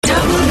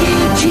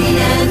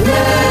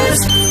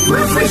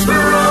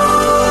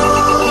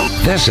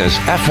This is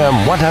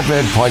FM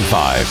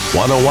 100.5,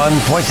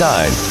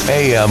 101.9,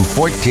 AM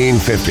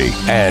 1450,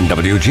 and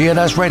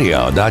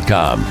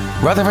WGNSradio.com.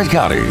 Rutherford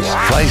County's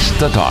place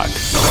to talk.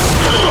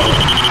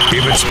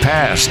 If it's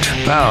passed,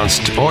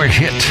 bounced, or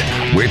hit,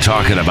 we're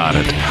talking about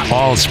it.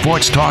 All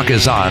sports talk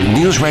is on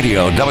News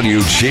Radio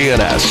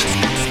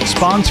WGNS.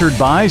 Sponsored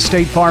by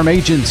State Farm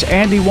agents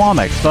Andy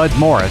Womack, Bud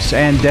Morris,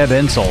 and Deb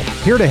Ensel.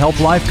 Here to help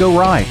life go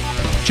right.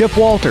 Chip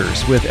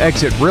Walters with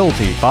Exit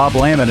Realty, Bob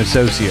Lamb and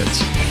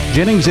Associates.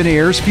 Jennings and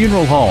Ayers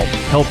Funeral Home,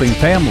 helping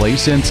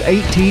families since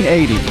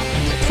 1880.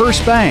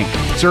 First Bank,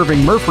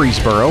 serving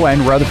Murfreesboro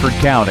and Rutherford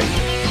County.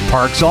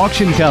 Parks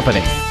Auction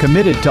Company,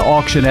 committed to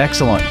auction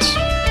excellence.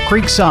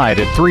 Creekside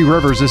at Three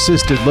Rivers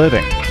Assisted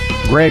Living.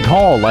 Greg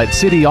Hall at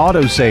City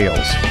Auto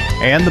Sales.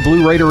 And the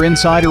Blue Raider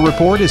Insider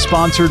Report is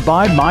sponsored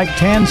by Mike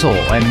Tanzel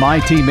and My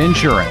Team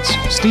Insurance,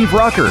 Steve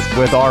Ruckert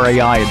with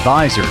RAI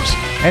Advisors,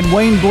 and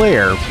Wayne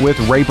Blair with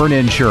Rayburn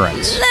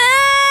Insurance.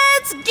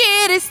 Let's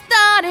get it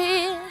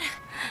started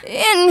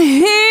in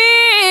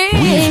here.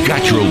 We've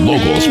got your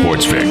local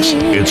sports fix.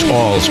 It's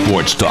all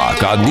sports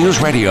talk on News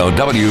Radio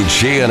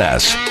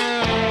WGNS.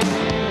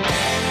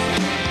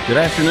 Good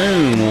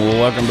afternoon.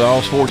 Welcome to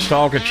All Sports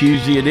Talk, a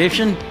Tuesday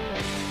edition.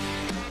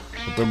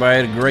 Hope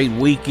everybody had a great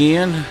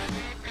weekend.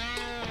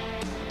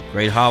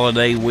 Great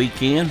holiday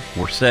weekend.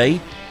 We're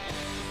safe.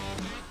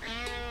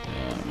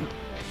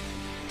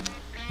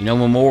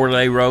 Memorial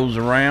Day rolls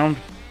around.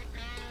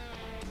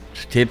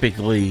 It's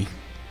typically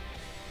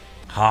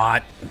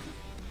hot.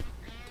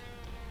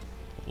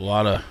 A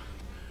lot of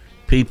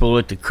people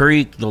at the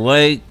creek, the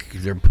lake,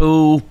 their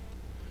pool.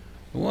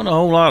 There wasn't a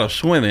whole lot of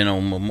swimming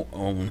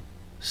on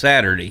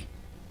Saturday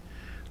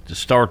to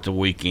start the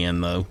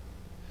weekend, though.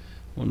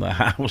 When the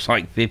high was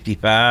like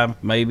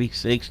 55, maybe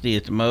 60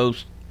 at the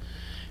most.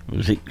 It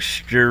was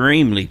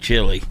extremely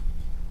chilly.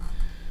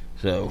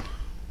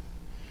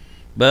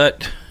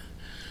 But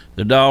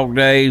the dog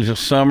days of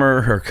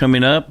summer are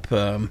coming up.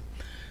 And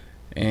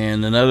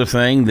another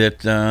thing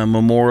that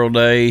Memorial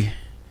Day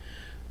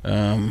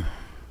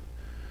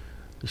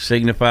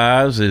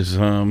signifies is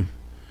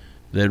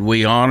that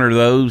we honor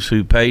those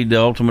who paid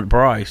the ultimate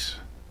price.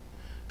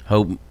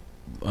 Hope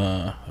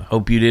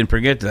you didn't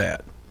forget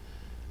that.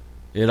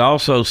 It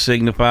also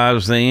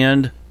signifies the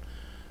end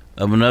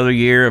of another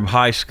year of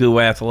high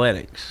school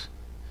athletics.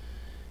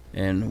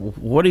 And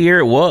what a year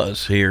it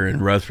was here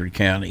in Rutherford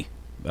County.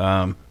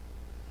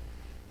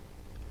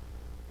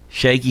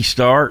 Shaky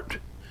start.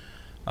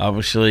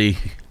 Obviously,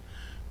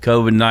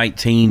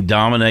 COVID-19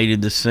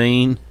 dominated the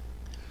scene.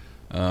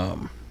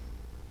 For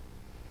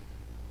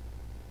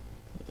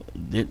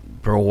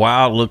a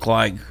while, it looked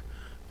like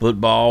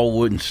football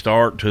wouldn't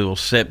start till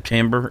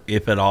September,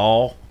 if at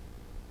all.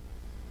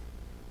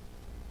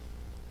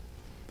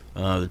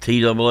 The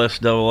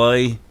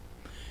TSSAA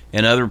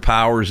and other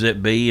powers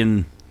that be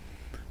in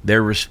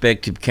their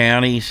respective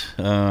counties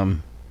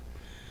said,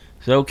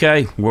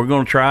 okay, we're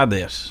going to try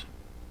this.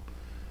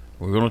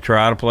 We're going to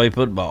try to play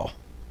football.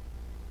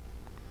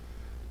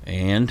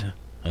 And,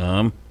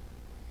 it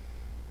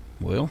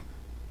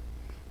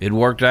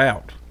worked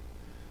out.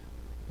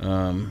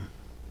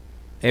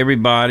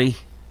 Everybody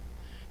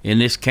in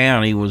this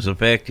county was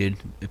affected,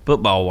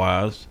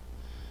 football-wise,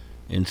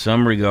 in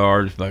some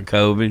regards by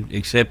COVID,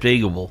 except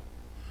Eagleville.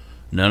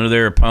 None of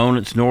their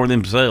opponents nor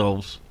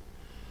themselves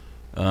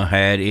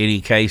had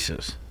any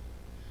cases.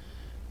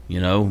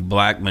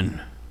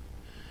 Blackman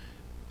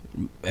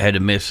had to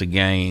miss a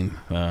game.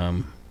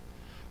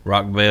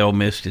 Rockville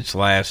missed its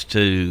last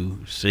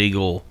two.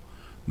 Siegel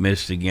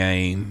missed a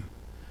game.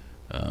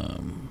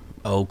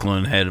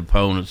 Oakland had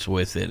opponents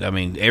with it. I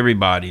mean,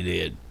 everybody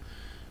did.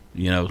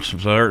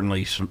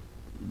 Certainly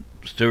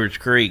Stewart's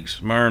Creek,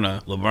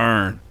 Smyrna,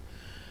 Laverne.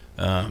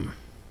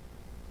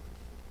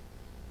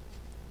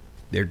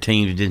 Their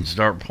teams didn't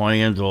start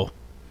playing until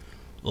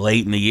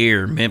late in the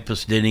year.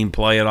 Memphis didn't even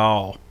play at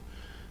all.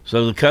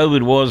 So the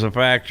COVID was a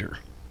factor.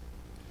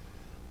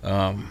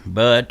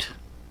 But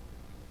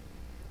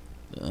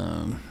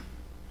from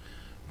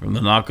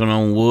the knocking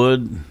on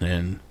wood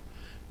and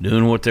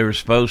doing what they were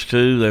supposed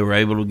to, they were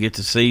able to get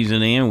the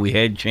season in. We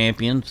had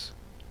champions.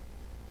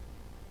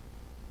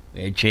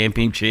 We had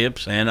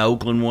championships, and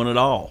Oakland won it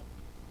all.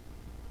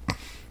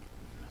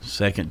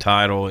 Second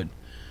title at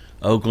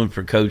Oakland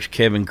for Coach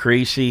Kevin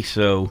Creasy,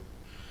 so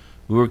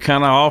we were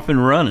kind of off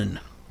and running.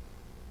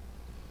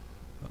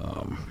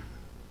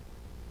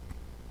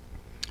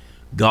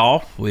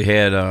 Golf, we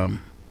had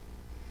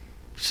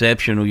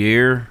exceptional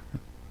year.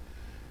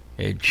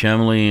 Had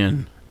Chumley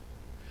and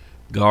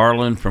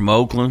Garland from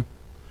Oakland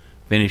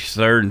finished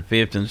third and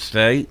fifth in the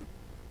state.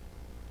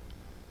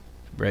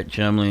 Brett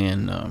Chumley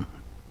and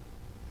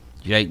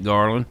Jake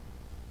Garland.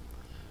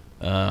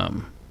 We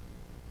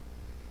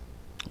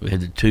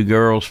had the two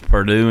girls,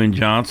 Purdue and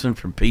Johnson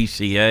from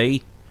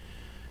PCA,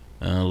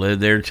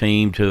 led their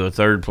team to a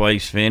third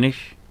place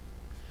finish.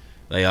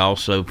 They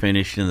also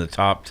finished in the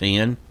top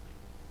 10.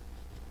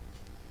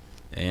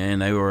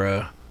 And they were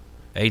a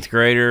 8th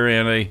grader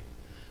and a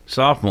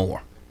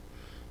sophomore.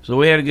 So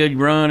we had a good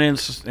run in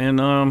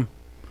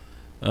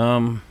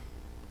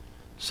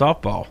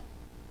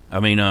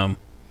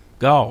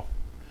golf.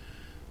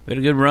 We had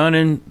a good run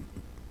in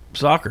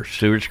soccer.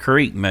 Stewart's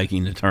Creek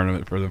making the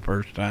tournament for the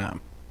first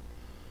time.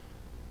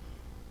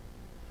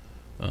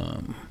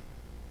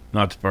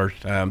 Not the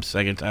first time,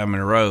 second time in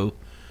a row.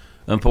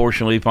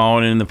 Unfortunately,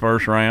 falling in the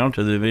first round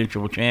to the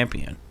eventual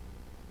champion.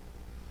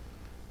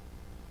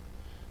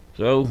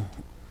 So,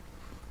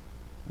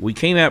 we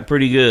came out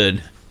pretty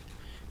good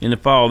in the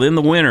fall. Then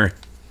the winter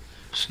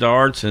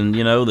starts, and,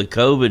 the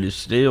COVID is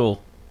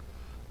still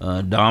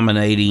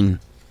dominating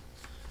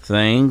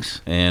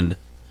things. And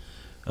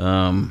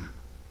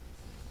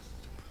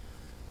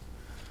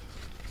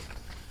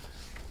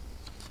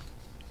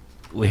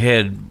we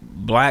had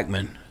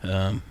Blackman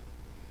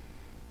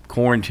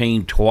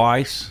quarantined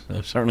twice.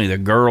 Certainly the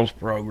girls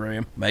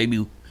program.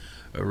 Maybe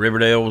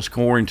Riverdale was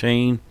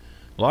quarantined.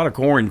 A lot of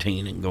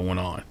quarantining going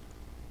on.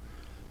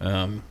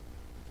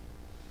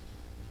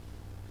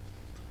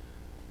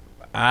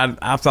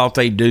 I thought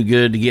they'd do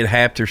good to get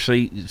half their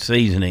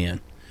season in,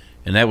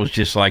 and that was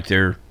just like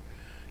their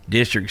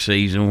district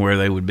season where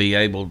they would be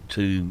able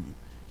to,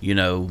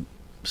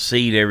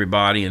 seed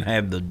everybody and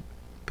have the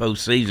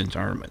postseason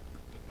tournament.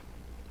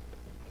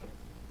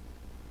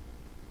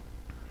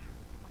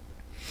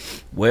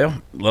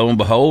 Well, lo and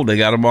behold, they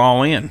got them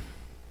all in.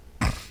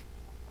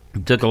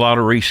 It took a lot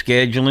of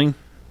rescheduling,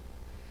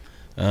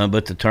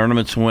 but the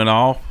tournaments went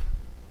off.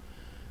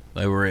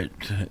 They were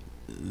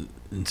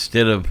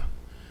instead of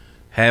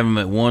having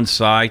them at one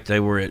site, they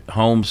were at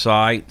home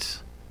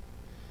sites.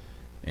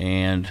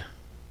 And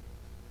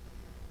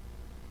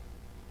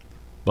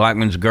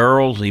Blackman's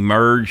girls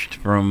emerged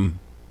from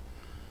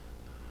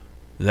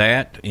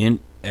that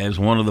as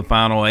one of the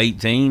final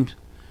 8 teams,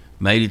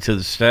 made it to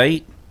the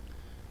state.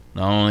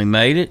 Not only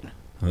made it,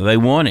 they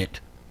won it.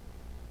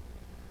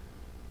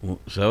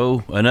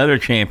 So another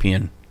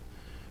champion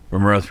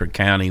from Rutherford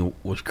County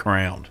was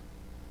crowned.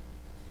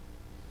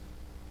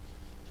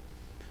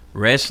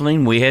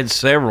 Wrestling, we had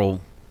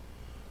several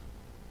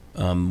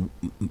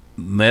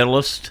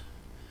medalists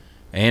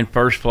and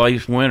first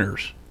place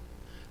winners.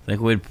 I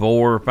think we had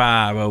 4 or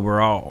 5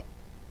 overall.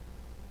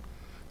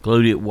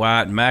 Included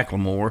Wyatt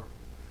McLemore,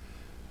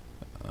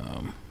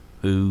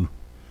 who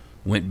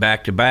went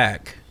back to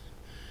back.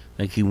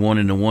 I think he won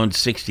in the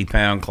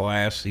 160-pound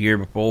class the year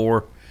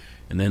before,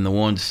 and then the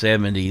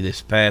 170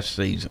 this past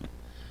season.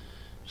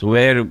 So we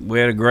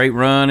had a great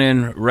run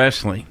in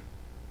wrestling.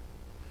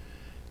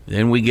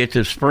 Then we get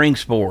to spring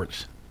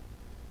sports.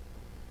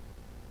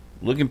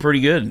 Looking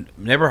pretty good.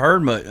 Never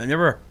heard much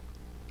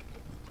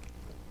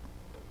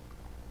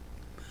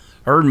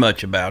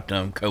about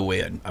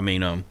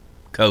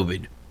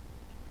COVID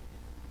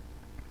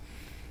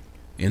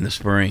in the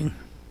spring.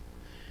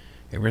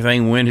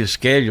 Everything went as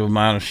scheduled,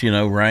 minus,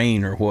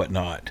 rain or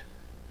whatnot.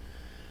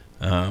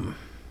 Had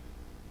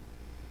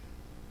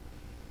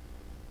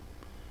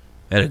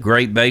a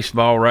great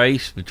baseball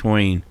race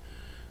between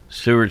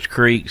Stewart's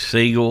Creek,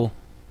 Siegel,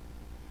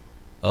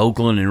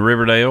 Oakland, and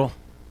Riverdale.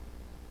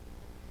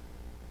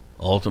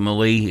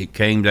 Ultimately, it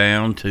came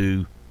down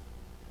to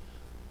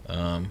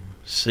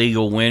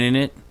Siegel winning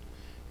it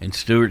and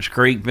Stewart's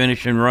Creek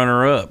finishing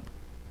runner-up.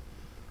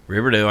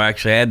 Riverdale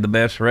actually had the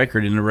best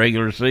record in the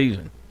regular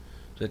season.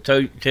 So it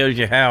tells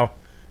you how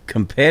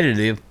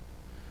competitive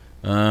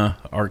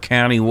our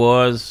county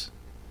was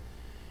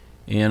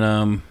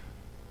in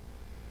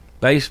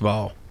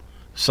baseball.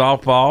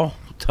 Softball,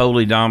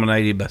 totally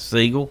dominated by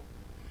Siegel.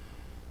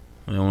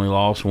 They only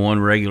lost 1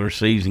 regular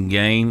season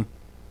game.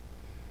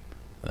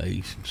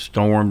 They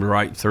stormed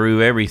right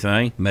through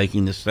everything,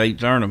 making the state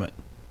tournament.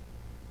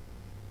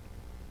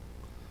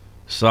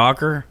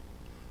 Soccer,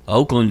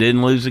 Oakland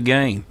didn't lose a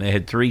game. They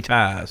had 3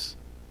 ties.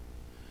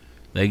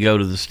 They go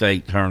to the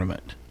state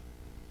tournament.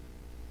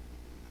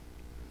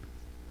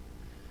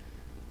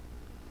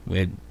 We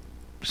had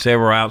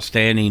several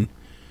outstanding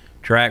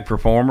track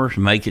performers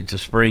make it to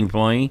spring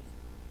fling.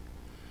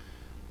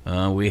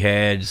 We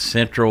had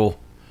Central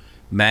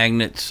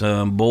Magnets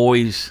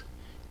boys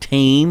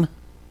team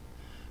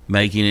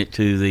making it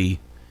to the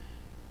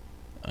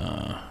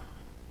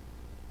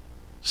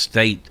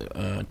state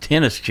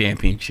tennis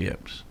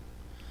championships.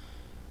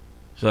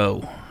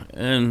 So,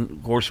 and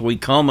of course we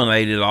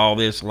culminated all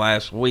this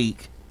last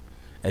week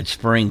at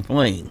spring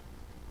fling.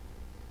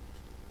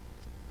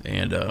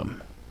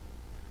 And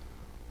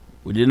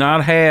we did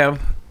not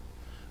have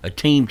a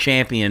team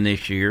champion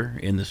this year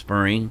in the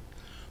spring,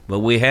 but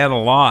we had a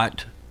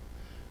lot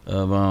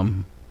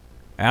of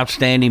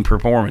outstanding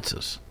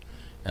performances.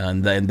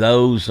 And then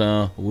those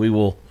we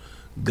will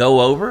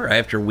go over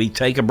after we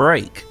take a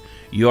break.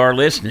 You are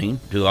listening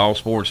to All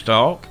Sports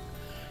Talk.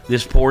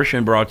 This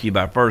portion brought to you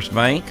by First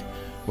Bank,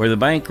 where the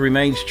bank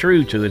remains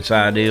true to its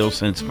ideals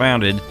since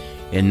founded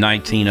in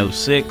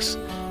 1906.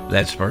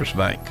 That's First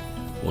Bank.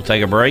 We'll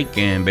take a break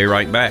and be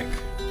right back.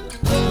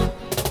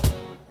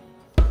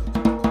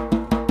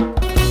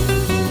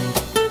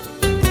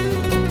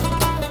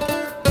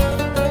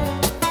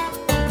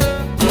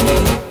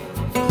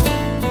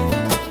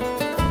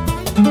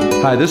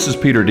 Hi, this is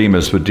Peter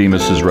Demas with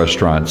Demas's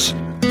Restaurants.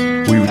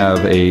 We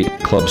have a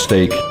club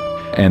steak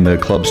and the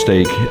club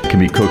steak can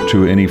be cooked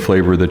to any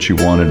flavor that you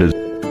want it.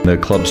 The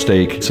club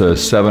steak, it's a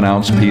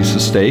 7-ounce piece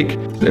of steak,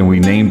 and we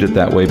named it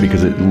that way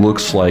because it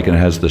looks like and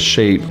has the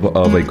shape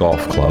of a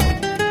golf club.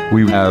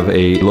 We have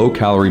a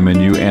low-calorie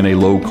menu and a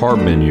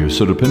low-carb menu,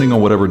 so depending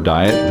on whatever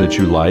diet that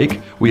you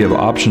like, we have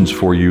options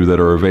for you that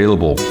are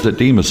available at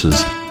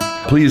Demos's.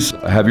 Please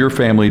have your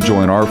family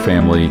join our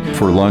family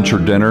for lunch or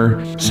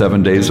dinner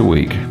 7 days a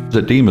week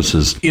at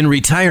Demos's. In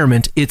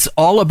retirement, it's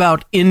all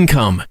about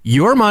income.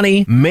 Your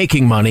money,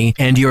 making money,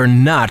 and you're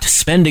not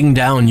spending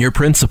down your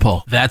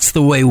principal. That's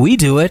the way we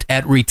do it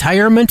at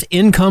Retirement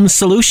Income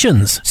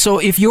Solutions. So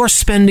if you're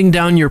spending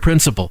down your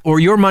principal or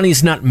your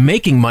money's not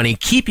making money,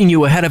 keeping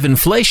you ahead of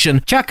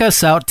inflation, check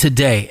us out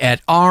today at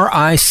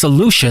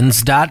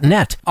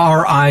risolutions.net.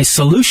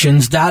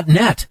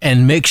 risolutions.net.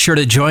 And make sure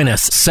to join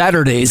us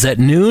Saturdays at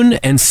noon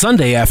and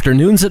Sunday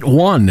afternoons at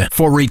 1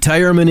 for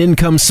Retirement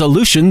Income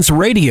Solutions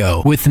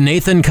Radio with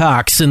Nathan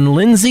Cox and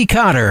Lindsay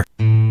Cotter.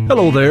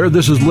 Hello there,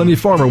 this is Lenny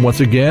Farmer once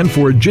again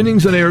for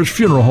Jennings & Ayers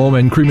Funeral Home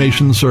and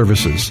Cremation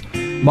Services.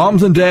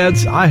 Moms and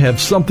dads, I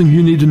have something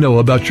you need to know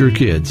about your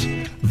kids.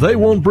 They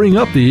won't bring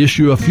up the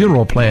issue of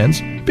funeral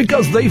plans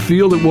because they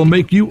feel it will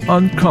make you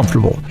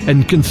uncomfortable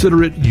and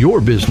consider it your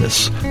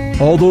business.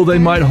 Although they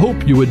might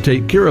hope you would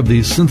take care of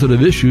these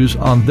sensitive issues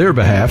on their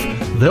behalf,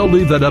 they'll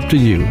leave that up to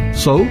you.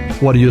 So,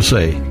 what do you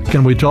say?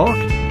 Can we talk?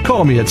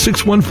 Call me at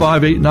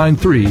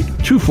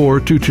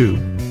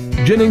 615-893-2422.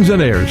 Jennings &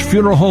 Ayers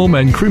Funeral Home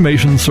and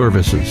Cremation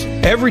Services.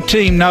 Every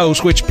team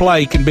knows which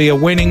play can be a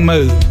winning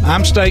move.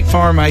 I'm State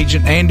Farm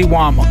Agent Andy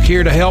Womack,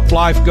 here to help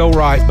life go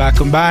right by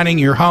combining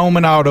your home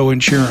and auto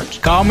insurance.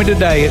 Call me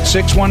today at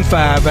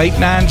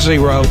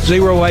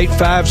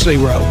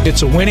 615-890-0850.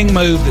 It's a winning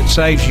move that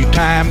saves you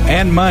time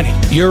and money.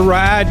 Your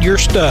ride, your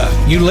stuff.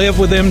 You live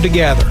with them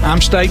together.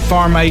 I'm State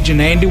Farm Agent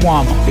Andy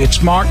Womack. It's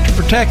smart to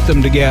protect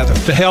them together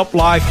to help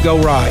life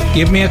go right.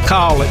 Give me a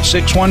call at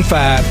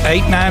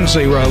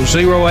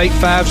 615-890-0850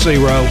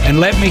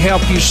 and let me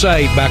help you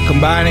save by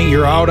combining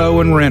your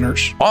auto and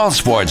renters. All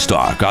sports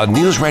talk on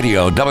News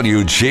Radio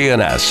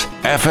WGNS,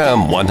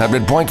 FM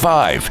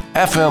 100.5,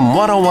 FM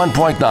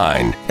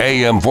 101.9,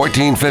 AM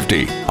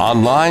 1450,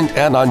 online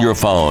and on your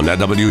phone at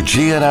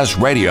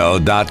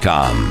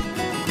WGNSradio.com.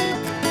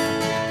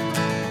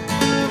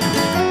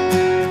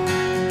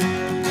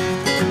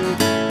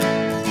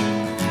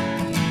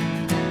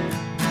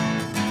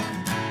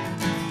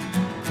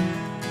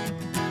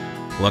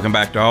 Welcome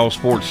back to All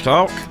Sports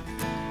Talk.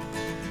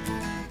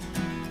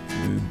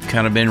 We've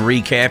kind of been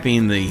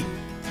recapping the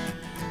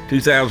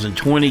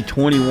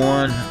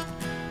 2020-21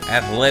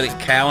 athletic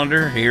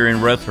calendar here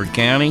in Rutherford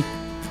County.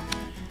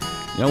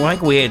 You know, I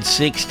think we had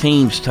 6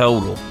 teams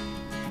total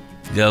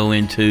go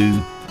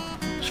into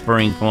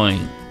Spring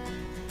Fling.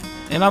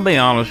 And I'll be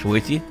honest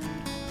with you,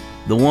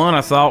 the one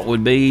I thought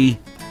would be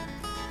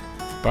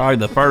probably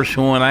the first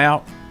one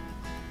out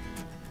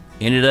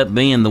ended up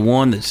being the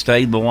one that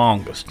stayed the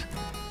longest.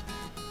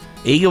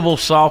 Eagleville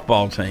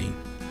softball team,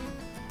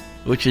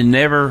 which had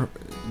never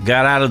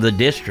got out of the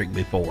district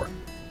before,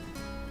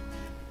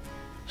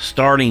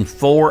 starting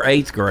 4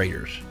 8th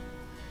graders,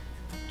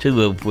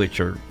 2 of which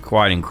are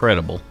quite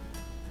incredible.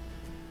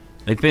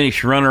 They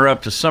finished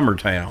runner-up to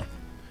Summertown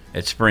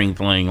at Spring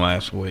Fling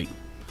last week.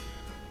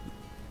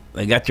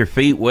 They got their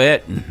feet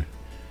wet and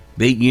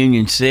beat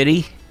Union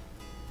City.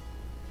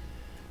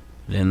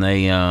 Then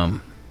they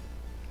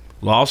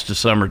lost to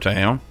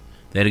Summertown.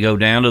 They had to go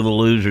down to the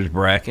losers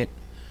bracket.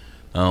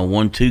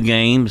 Won 2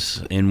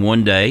 games in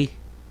one day,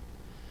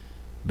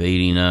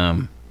 beating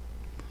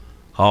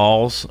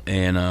Halls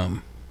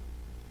and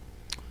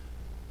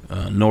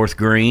North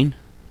Green.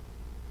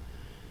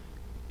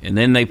 And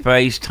then they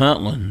faced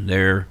Huntland.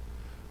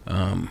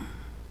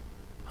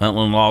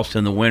 Huntland lost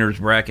in the winners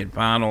bracket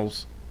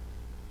finals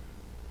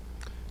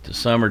to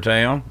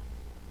Summertown.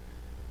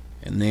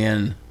 And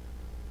then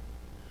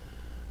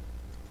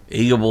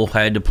Eagleville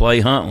had to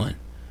play Huntland,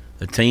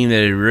 a team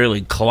that had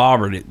really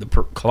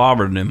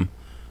clobbered them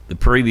the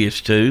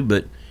previous 2,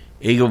 but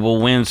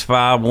Eagleville wins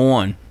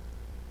 5-1.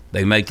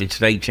 They make the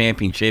state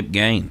championship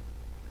game,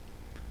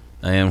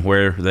 and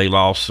where they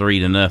lost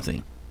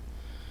 3-0.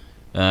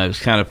 It was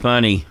kind of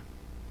funny.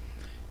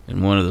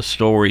 In one of the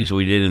stories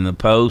we did in the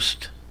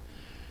Post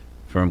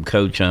from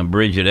Coach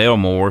Bridget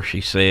Elmore,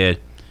 she said,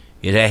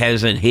 "It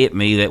hasn't hit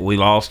me that we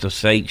lost a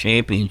state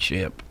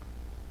championship.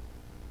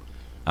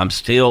 I'm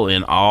still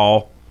in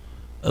awe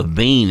of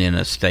being in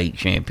a state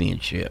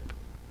championship.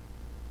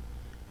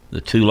 The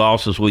 2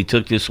 losses we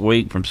took this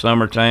week from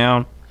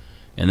Summertown,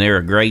 and they're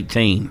a great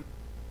team."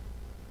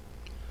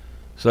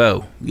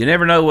 So, you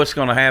never know what's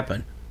going to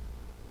happen.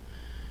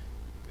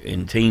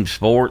 In team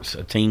sports,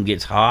 a team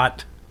gets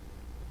hot,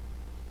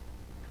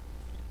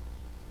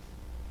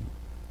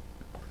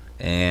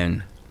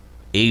 and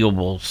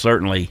Eagleville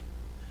certainly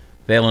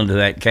fell into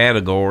that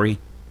category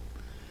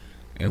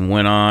and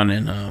went on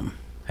and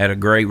had a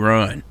great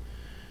run.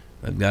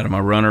 They've got them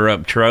a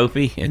runner-up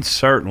trophy, and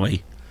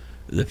certainly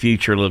the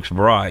future looks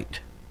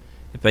bright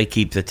if they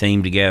keep the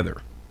team together.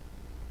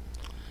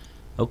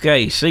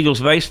 Okay,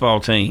 Seagulls baseball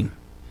team.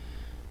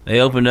 They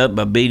opened up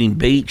by beating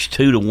Beach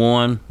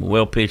 2-1,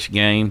 well-pitched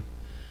game.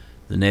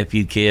 The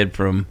nephew kid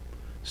from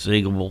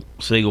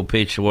Siegel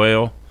pitched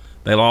well.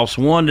 They lost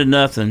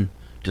 1-0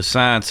 to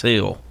Science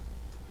Hill.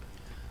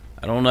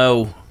 I don't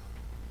know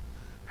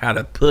how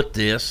to put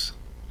this.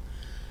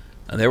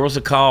 There was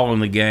a call in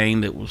the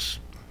game that was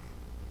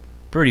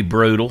pretty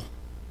brutal.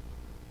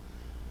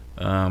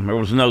 There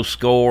was no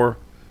score,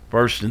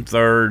 first and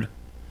third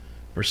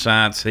for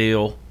Science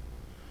Hill.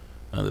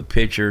 The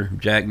pitcher,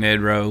 Jack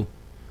Nedrow,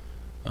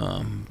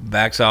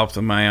 backs off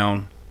the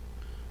mound,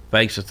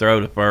 fakes a throw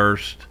to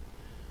first,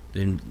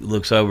 then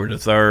looks over to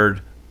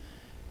third,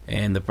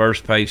 and the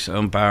first base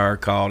umpire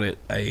called it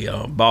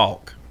a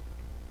balk.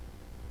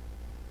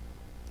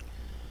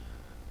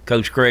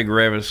 Coach Craig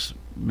Revis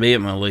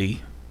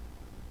vehemently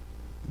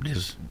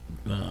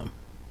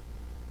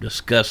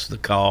discussed the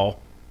call.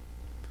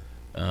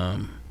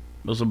 It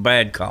was a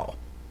bad call.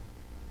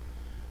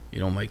 You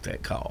don't make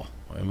that call.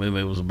 I mean,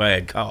 it was a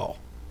bad call.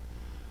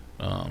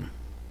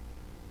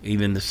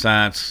 Even the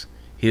Science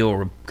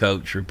Hill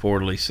coach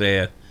reportedly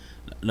said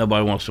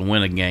nobody wants to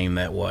win a game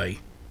that way.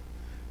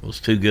 It was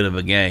too good of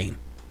a game.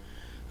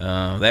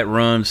 That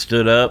run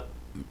stood up.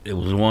 It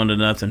was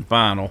 1-0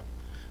 final.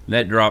 And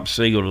that dropped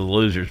Siegel to the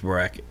losers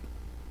bracket.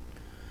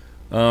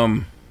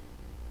 But,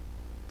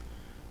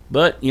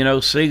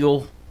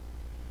 Siegel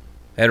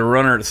had a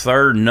runner at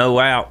third, no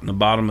out in the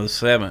bottom of the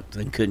seventh,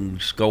 and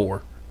couldn't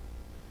score.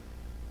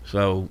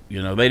 So,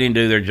 they didn't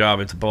do their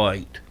job at the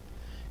plate.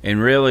 And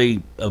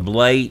really, of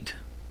late,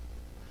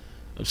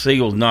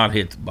 Siegel's not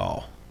hit the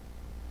ball.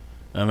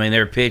 I mean,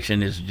 their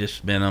pitching has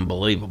just been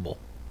unbelievable.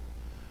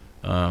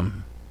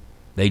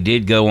 They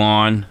did go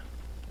on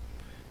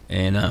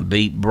and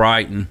beat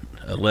Brighton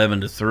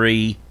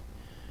 11-3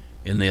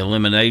 in the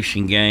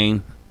elimination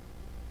game.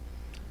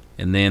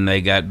 And then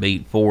they got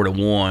beat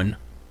 4-1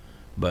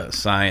 by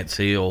Science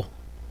Hill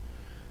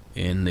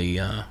in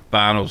the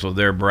finals of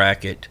their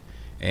bracket.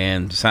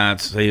 And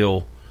Science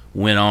Hill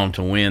went on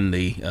to win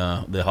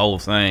the whole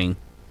thing,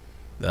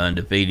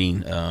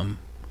 defeating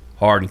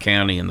Hardin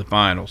County in the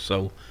finals.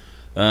 So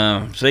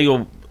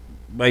Siegel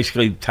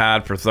basically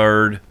tied for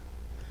third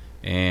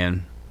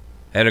and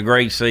had a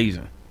great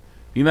season.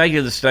 If you make it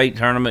to the state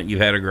tournament,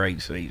 you've had a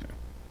great season.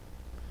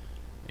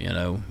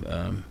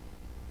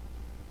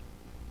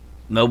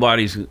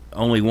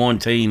 Only one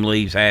team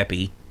leaves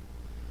happy.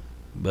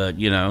 But,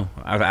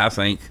 I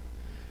think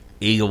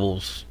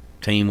Eagles'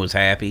 team was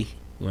happy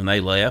when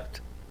they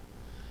left.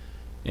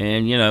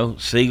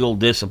 And, Siegel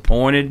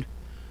disappointed,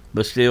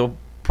 but still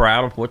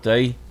proud of what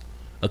they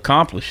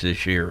accomplished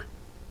this year,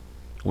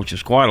 which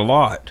is quite a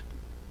lot.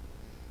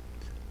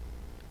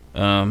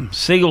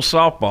 Siegel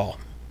softball.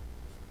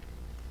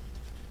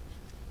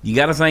 You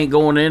got to think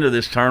going into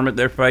this tournament,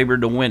 they're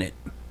favored to win it.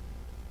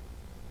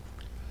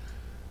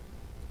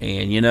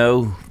 And,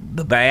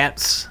 the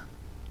bats,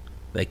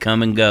 they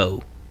come and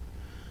go.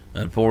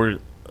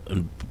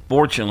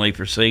 Unfortunately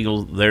for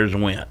Siegel, theirs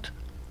went.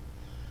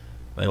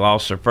 They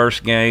lost their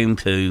first game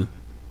to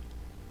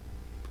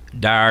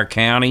Dyer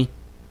County.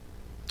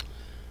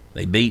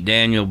 They beat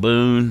Daniel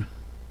Boone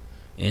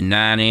in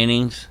 9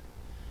 innings.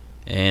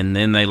 And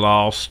then they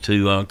lost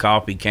to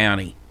Coffee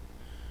County,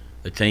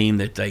 a team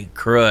that they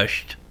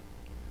crushed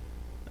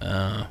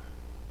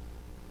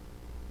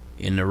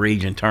in the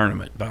region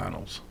tournament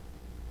finals.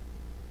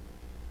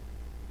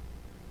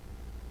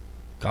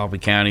 Coffee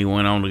County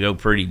went on to go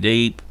pretty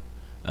deep.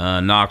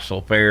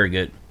 Knoxville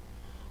Farragut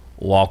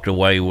walked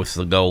away with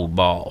the gold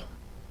ball.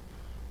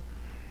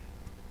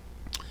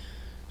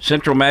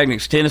 Central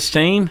Magnets tennis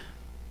team,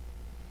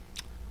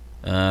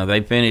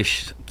 they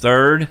finished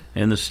third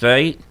in the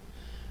state.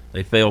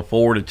 They fell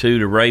 4-2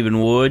 to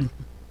Ravenwood.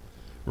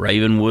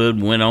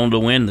 Ravenwood went on to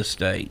win the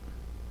state.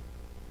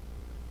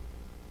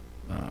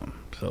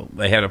 So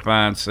they had a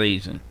fine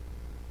season.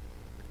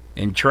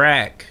 In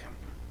track,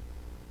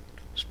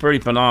 it's pretty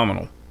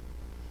phenomenal.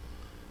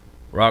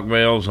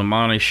 Rockvale's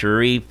Amani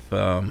Sharif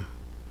won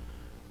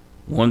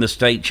the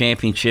state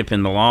championship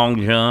in the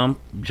long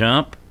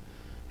jump.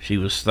 She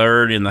was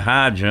third in the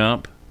high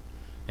jump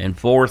and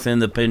fourth in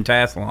the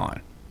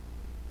pentathlon.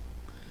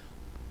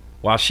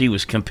 While she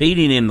was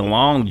competing in the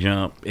long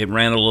jump, it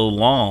ran a little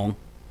long,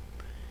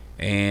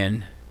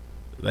 and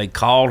they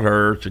called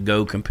her to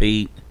go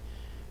compete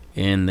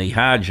in the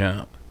high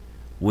jump,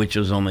 which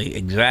was on the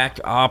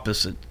exact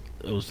opposite.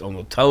 It was on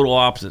the total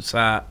opposite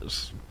side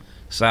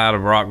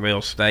of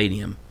Rockvale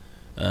Stadium.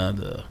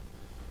 The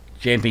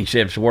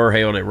championships were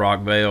held at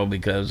Rockvale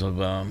because of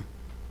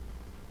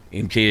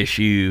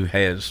MTSU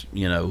has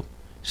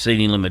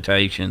seating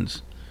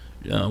limitations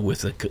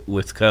with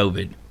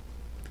COVID.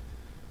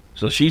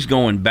 So she's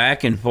going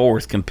back and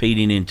forth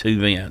competing in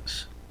 2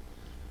 events.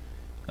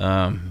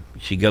 When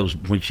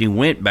she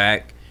went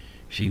back,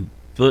 she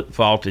foot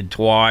faulted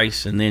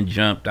twice and then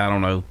jumped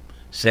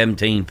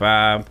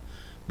 17.5.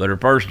 But her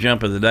first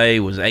jump of the day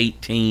was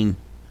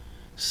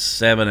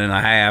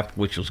 18.7.5,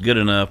 which was good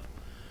enough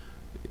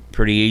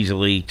pretty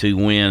easily to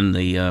win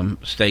the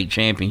state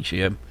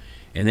championship.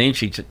 And then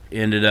she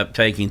ended up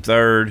taking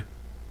third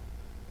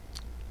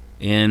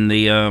In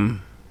the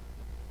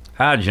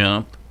high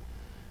jump,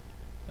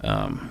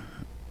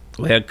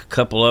 we had a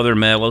couple other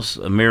medalists.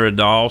 Amira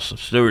Doss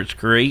of Stewart's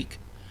Creek,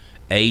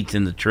 8th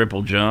in the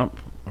triple jump,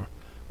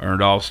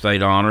 earned all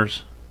state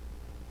honors.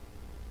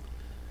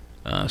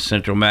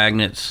 Central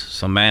Magnets,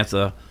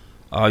 Samantha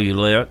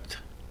Aulette,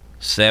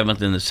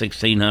 7th in the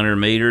 1,600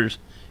 meters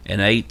and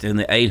 8th in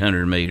the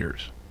 800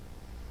 meters.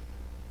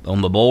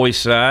 On the boys'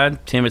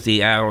 side,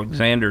 Timothy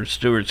Alexander of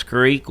Stewart's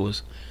Creek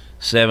was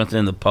 7th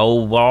in the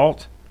pole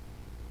vault.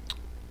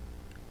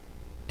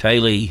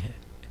 Taylor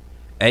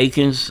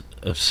Akins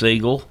of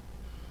Siegel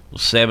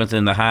was 7th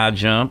in the high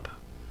jump.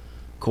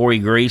 Corey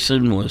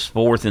Greason was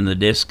 4th in the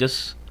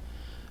discus.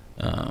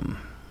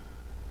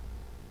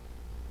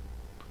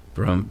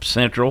 From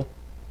Central,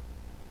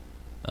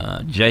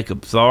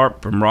 Jacob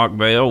Tharp from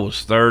Rockville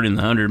was 3rd in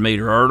the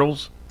 100-meter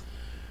hurdles.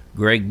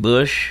 Greg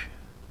Bush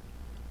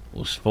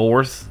was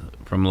 4th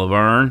from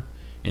Laverne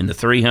in the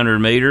 300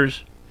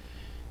 meters.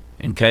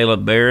 And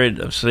Caleb Barrett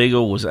of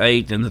Siegel was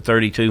 8th in the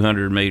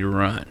 3,200-meter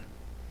run.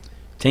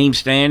 Team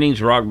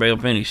standings, Rockville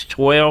finished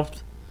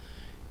 12th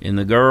in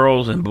the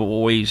girls and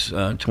boys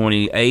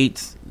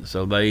 28th.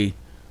 So they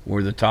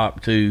were the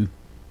top 2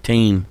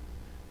 team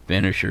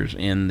finishers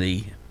in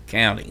the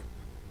county.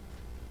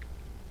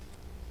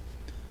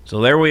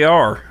 So there we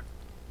are.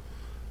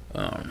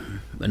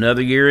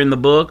 Another year in the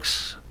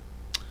books.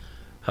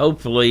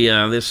 Hopefully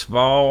this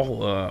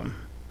fall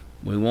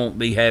we won't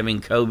be having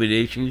COVID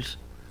issues.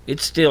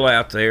 It's still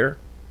out there,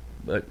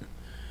 but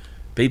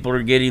people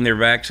are getting their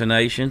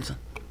vaccinations.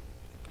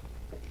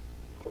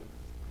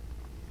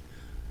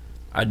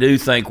 I do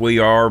think we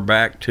are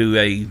back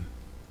to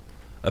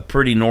a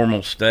pretty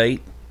normal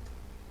state.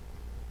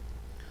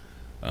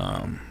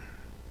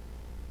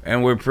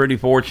 And we're pretty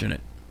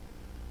fortunate.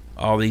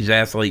 All these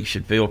athletes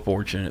should feel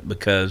fortunate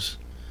because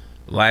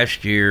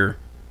last year,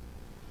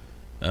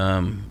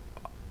 the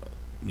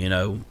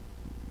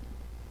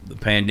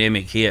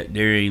pandemic hit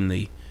during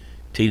the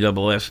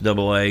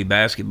TSSAA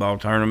basketball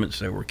tournaments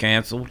that were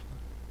canceled.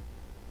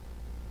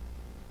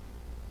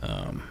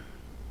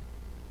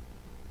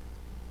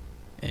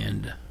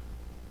 And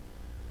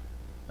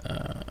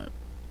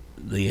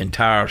the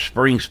entire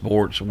spring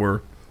sports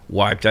were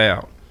wiped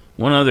out.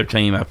 One other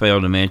team I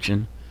failed to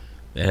mention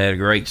that had a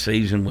great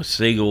season was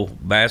Siegel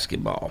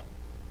basketball.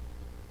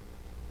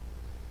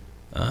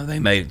 They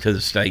made it to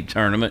the state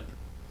tournament.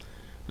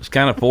 It was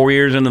kind of 4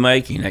 years in the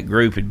making. That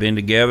group had been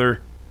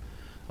together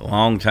a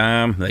long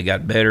time. They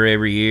got better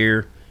every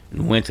year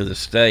and went to the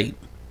state.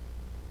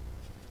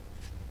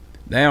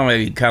 Now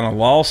they kind of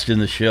lost in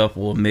the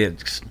shuffle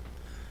amidst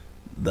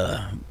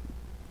the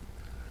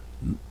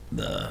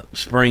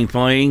spring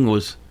fling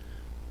was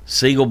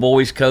Siegel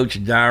boys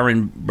coach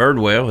Dyron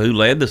Birdwell, who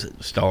led the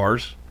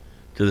Stars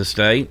to the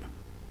state,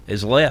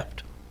 has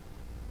left,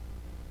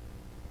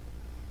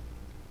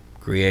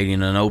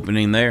 creating an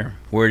opening there.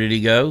 Where did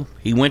he go?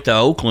 He went to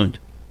Oakland.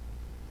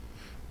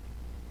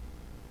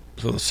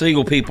 So the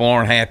Siegel people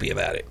aren't happy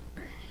about it.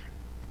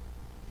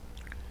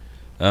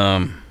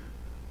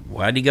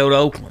 Why'd he go to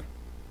Oakland?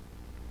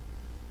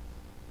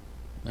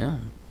 Well,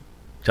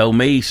 told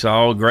me he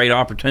saw a great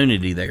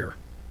opportunity there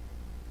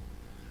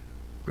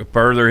to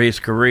further his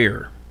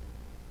career.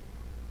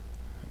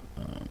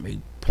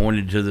 He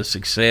pointed to the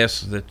success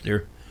that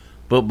their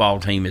football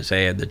team has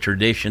had, the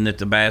tradition that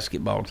the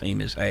basketball team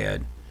has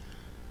had,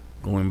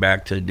 going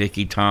back to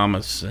Dickie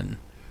Thomas and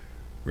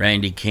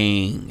Randy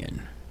King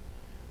and,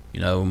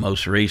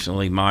 most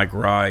recently Mike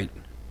Wright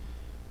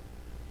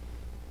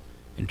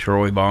and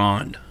Troy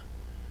Bond,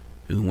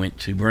 who went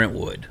to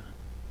Brentwood.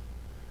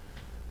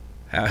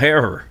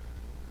 However,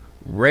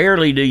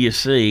 rarely do you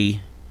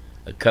see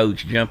a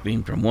coach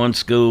jumping from one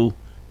school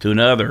to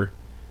another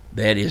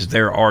that is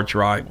their arch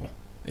rival.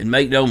 And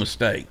make no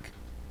mistake,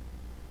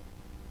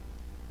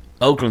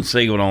 Oakland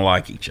Siegel don't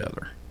like each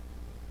other.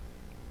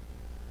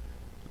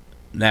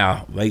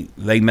 Now,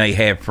 they may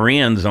have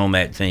friends on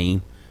that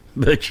team,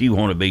 but you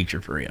want to beat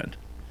your friend.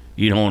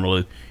 You don't want to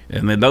lose.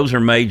 And then those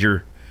are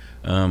major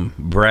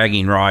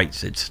bragging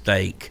rights at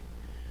stake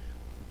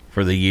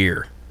for the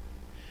year.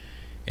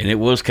 And it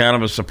was kind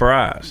of a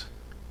surprise.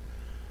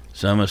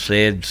 Some have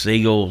said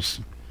Siegel's,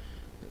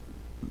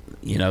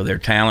 their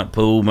talent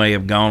pool may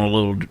have gone a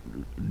little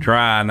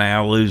dry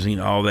now, losing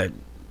all that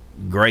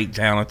great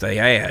talent they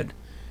had.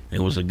 It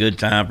was a good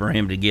time for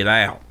him to get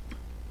out.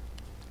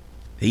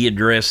 He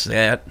addressed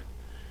that.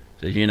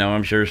 Says,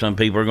 I'm sure some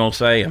people are going to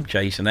say I'm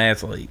chasing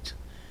athletes.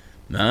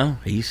 No,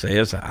 he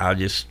says,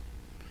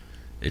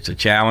 it's a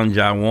challenge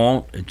I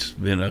want. It's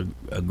been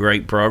a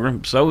great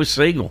program. So is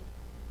Siegel.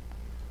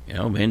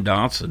 Ben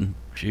Dodson,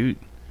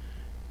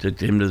 took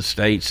him to the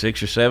state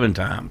 6 or 7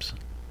 times.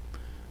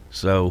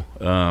 So,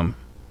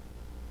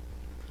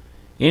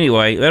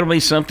 anyway, that'll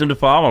be something to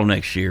follow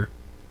next year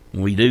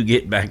when we do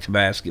get back to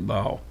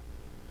basketball.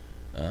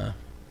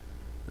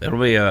 That'll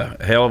be a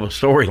hell of a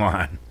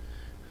storyline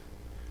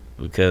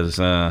because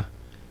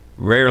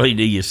rarely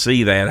do you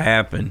see that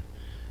happen,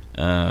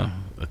 a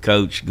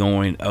coach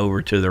going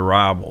over to the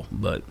rival.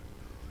 But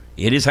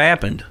it has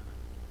happened.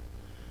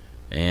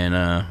 and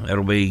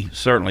it'll be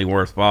certainly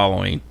worth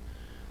following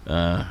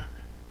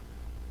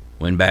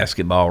when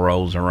basketball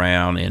rolls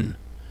around in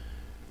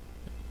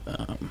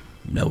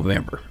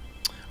November.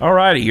 All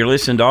righty, you're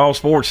listening to All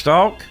Sports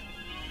Talk.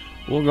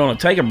 We're going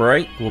to take a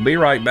break. We'll be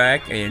right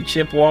back, and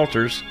Chip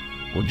Walters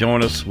will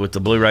join us with the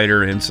Blue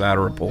Raider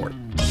Insider Report.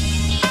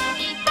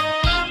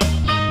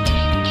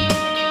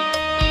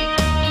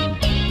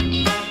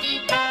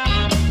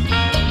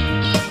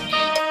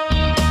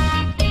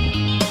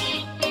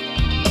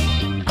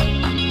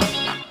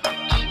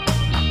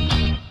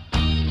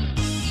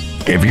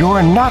 If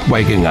you're not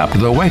waking up to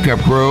the Wake Up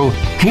Crew,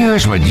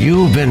 here's what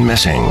you've been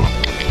missing.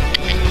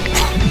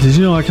 Did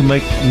you know I can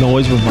make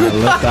noise with my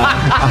left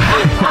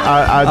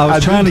eye? I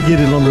was trying to get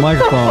it on the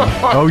microphone.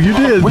 Oh, you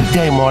did.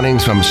 Weekday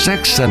mornings from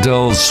 6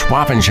 until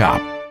Swap and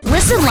Shop.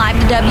 Listen live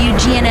to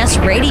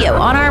WGNS Radio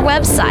on our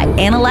website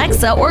and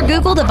Alexa or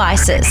Google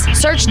devices.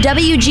 Search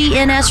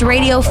WGNS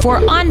Radio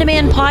for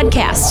on-demand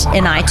podcasts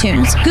in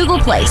iTunes, Google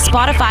Play,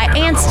 Spotify,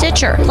 and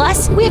Stitcher.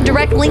 Plus, we have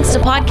direct links to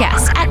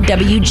podcasts at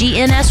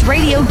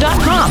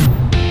WGNSradio.com.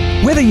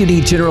 Whether you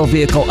need general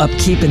vehicle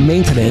upkeep and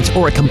maintenance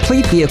or a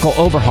complete vehicle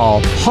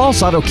overhaul,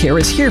 Hall's Auto Care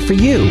is here for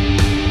you.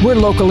 We're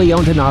locally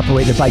owned and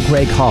operated by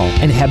Greg Hall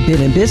and have been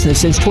in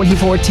business since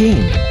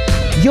 2014.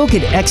 You'll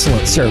get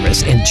excellent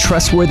service and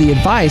trustworthy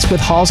advice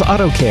with Hall's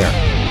Auto Care.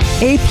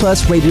 A+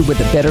 rated with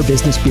the Better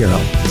Business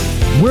Bureau.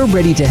 We're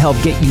ready to help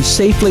get you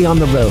safely on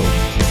the road.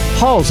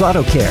 Hall's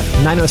Auto Care,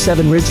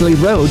 907 Ridgely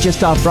Road,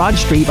 just off Broad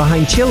Street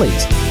behind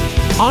Chili's.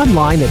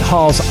 Online at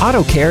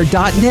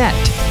hallsautocare.net.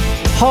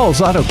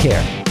 Hall's Auto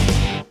Care.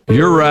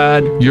 Your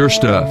ride, your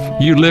stuff.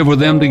 You live with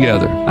them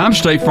together. I'm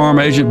State Farm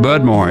Agent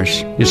Bud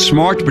Morris. It's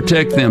smart to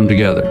protect them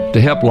together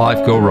to help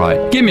life go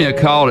right. Give me a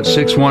call at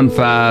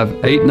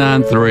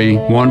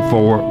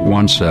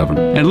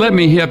 615-893-1417 and let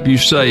me help you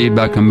save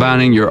by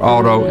combining your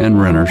auto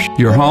and renters.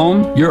 Your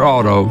home, your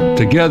auto,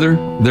 together,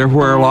 they're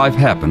where life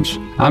happens.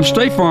 I'm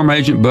State Farm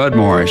Agent Bud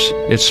Morris.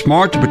 It's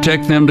smart to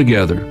protect them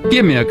together.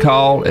 Give me a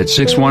call at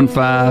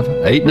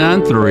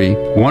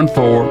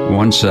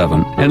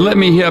 615-893-1417 and let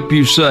me help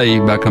you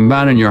save by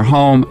combining your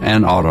home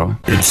and auto.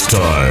 It's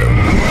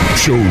time.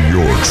 Show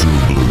your true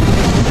blue.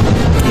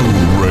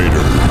 Blue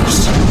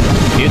Raiders.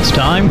 It's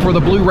time for the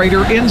Blue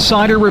Raider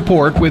Insider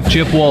Report with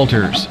Chip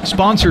Walters,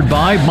 sponsored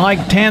by Mike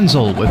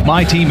Tanzel with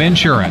My Team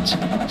Insurance,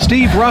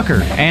 Steve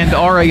Rucker and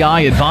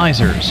RAI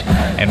Advisors,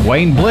 and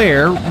Wayne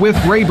Blair with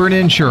Rayburn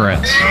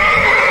Insurance.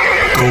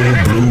 Go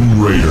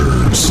Blue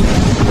Raiders.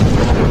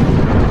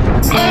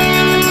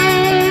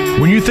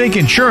 When you think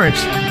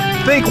insurance,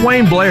 think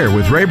Wayne Blair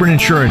with Rayburn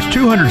Insurance,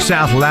 200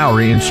 South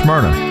Lowry in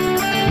Smyrna.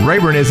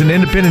 Rayburn is an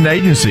independent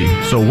agency,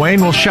 so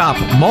Wayne will shop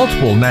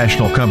multiple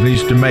national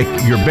companies to make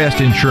your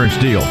best insurance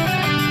deal.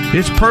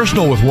 It's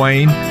personal with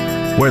Wayne,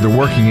 whether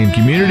working in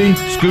community,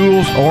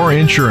 schools, or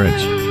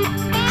insurance.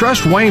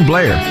 Trust Wayne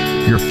Blair,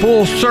 your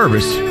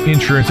full-service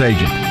insurance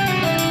agent.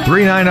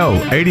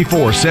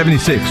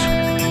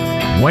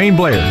 390-8476. Wayne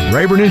Blair,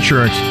 Rayburn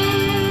Insurance,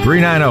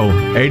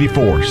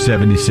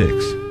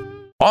 390-8476.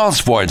 All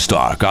Sports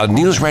Talk on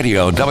News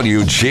Radio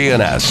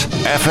WGNS,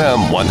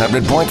 FM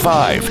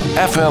 100.5,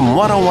 FM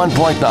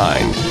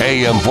 101.9,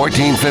 AM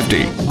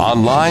 1450,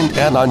 online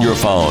and on your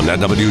phone at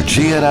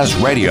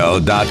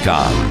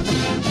WGNSradio.com.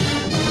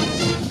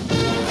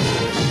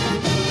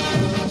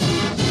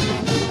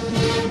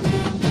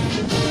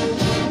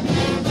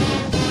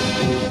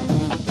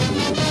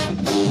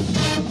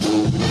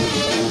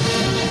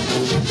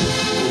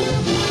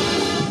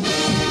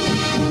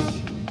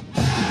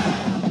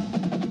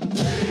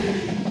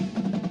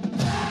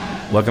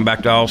 Welcome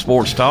back to All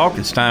Sports Talk.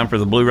 It's time for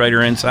the Blue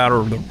Raider Insider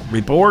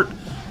Report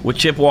with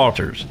Chip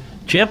Walters.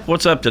 Chip,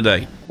 what's up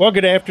today? Well,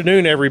 good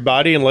afternoon,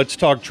 everybody, and let's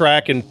talk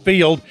track and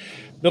field.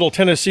 Middle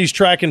Tennessee's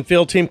track and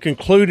field team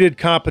concluded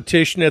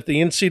competition at the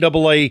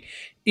NCAA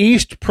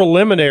East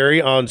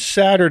Preliminary on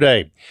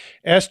Saturday.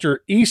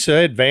 Esther Issa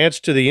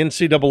advanced to the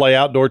NCAA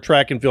Outdoor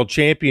Track and Field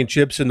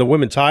Championships in the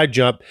women's high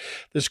jump.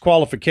 This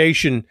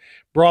qualification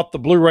brought the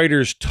Blue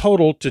Raiders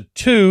total to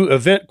 2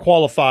 event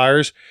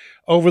qualifiers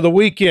over the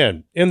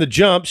weekend. In the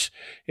jumps,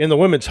 in the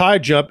women's high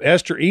jump,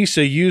 Esther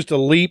Issa used a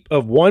leap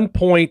of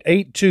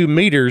 1.82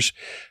 meters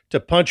to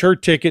punch her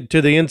ticket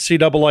to the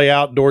NCAA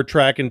Outdoor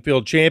Track and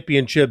Field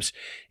Championships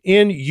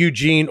in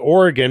Eugene,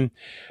 Oregon.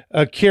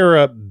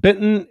 Kira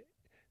Benton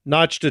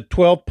notched a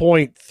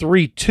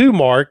 12.32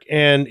 mark,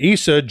 and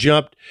Issa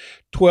jumped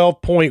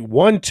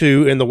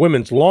 12.12 in the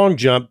women's long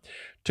jump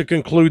to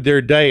conclude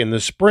their day. In the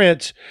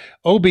sprints,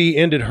 Obi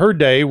ended her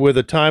day with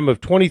a time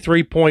of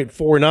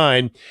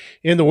 23.49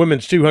 in the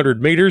women's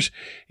 200 meters.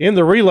 In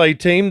the relay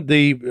team,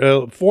 the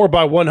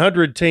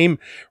 4x100 team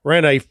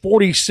ran a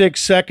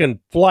 46-second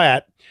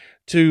flat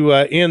to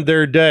end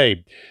their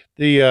day.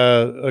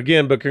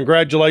 But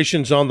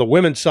congratulations on the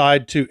women's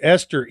side to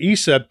Esther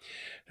Issa,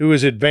 who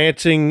is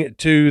advancing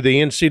to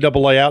the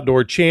NCAA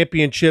Outdoor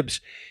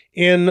Championships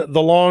in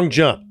the long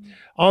jump.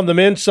 On the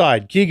men's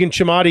side, Keegan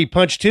Chamati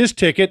punched his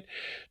ticket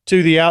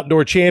to the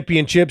Outdoor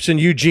Championships in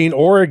Eugene,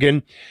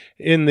 Oregon.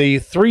 in the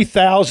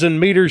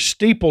 3,000-meter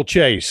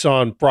steeplechase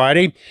on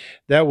Friday.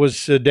 That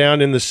was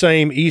down in the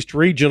same East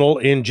Regional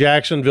in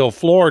Jacksonville,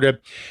 Florida.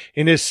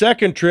 In his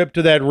second trip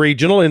to that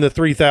regional in the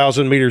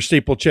 3,000-meter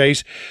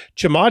steeplechase,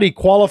 Chamati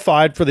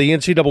qualified for the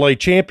NCAA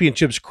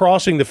championships,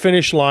 crossing the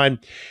finish line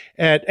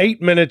at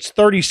 8 minutes,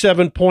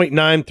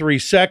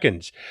 37.93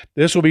 seconds.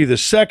 This will be the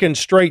second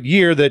straight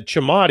year that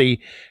Chamati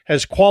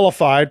has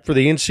qualified for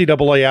the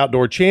NCAA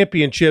Outdoor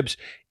Championships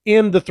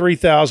in the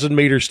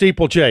 3,000-meter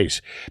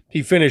steeplechase.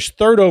 He finished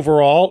third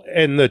overall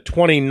in the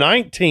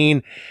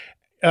 2019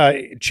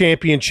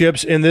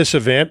 championships in this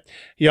event.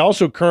 He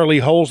also currently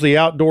holds the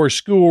outdoor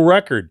school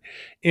record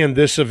in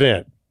this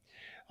event.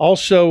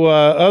 Also,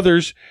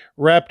 others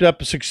wrapped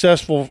up a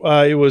successful,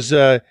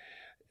 Irhire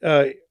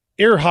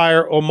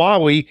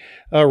Omawi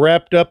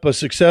wrapped up a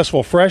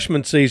successful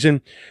freshman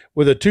season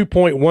with a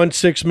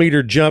 2.16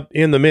 meter jump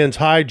in the men's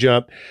high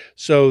jump.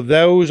 So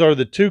those are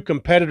the two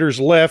competitors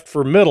left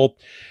for middle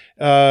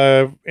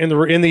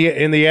in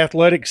the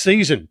athletic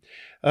season.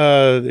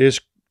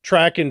 Is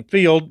track and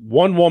field,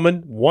 one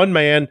woman, one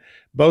man,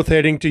 both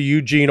heading to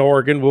Eugene,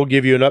 Oregon. We'll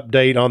give you an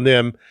update on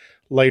them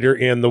later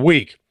in the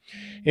week.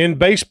 In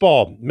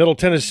baseball, Middle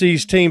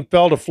Tennessee's team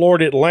fell to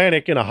Florida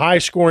Atlantic in a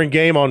high-scoring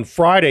game on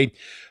Friday,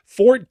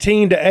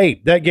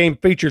 14-8. That game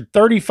featured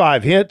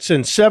 35 hits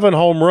and 7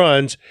 home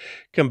runs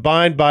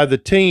combined by the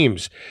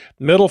teams.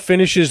 Middle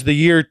finishes the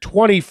year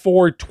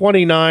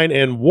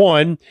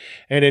 24-29-1,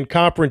 and in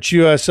Conference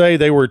USA,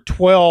 they were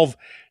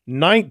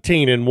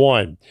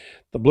 12-19-1.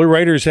 The Blue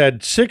Raiders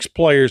had 6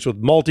 players with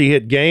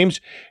multi-hit games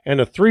and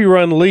a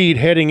 3-run lead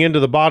heading into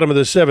the bottom of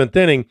the 7th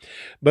inning,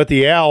 but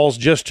the Owls,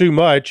 just too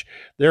much.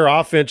 Their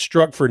offense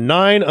struck for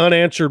 9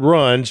 unanswered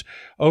runs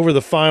over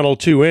the final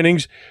 2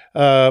 innings.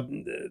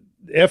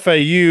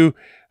 FAU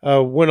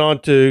went on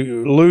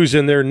to lose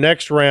in their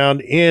next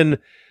round in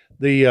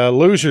the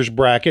losers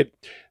bracket,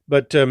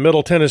 but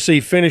Middle Tennessee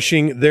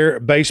finishing their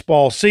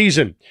baseball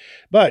season.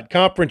 But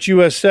Conference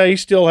USA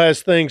still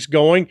has things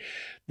going.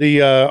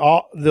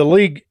 The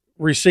league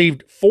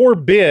received 4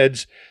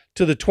 bids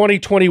to the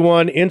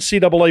 2021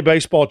 NCAA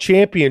Baseball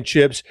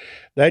Championships.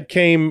 That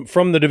came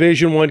from the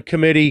Division I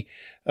committee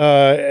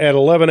at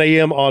 11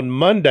 a.m. on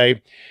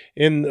Monday.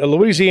 In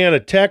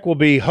Louisiana Tech will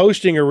be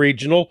hosting a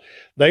regional.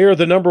 They are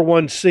the number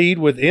 1 seed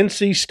with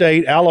NC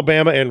State,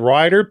 Alabama, and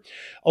Rider.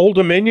 Old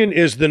Dominion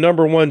is the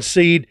number 1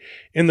 seed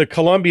in the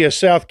Columbia,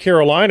 South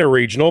Carolina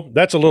regional.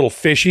 That's a little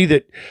fishy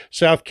that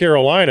South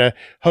Carolina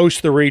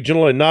hosts the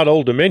regional and not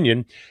Old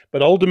Dominion.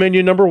 But Old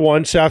Dominion number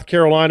 1, South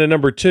Carolina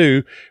number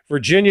 2,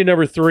 Virginia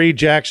number 3,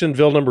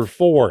 Jacksonville number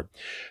 4.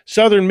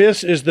 Southern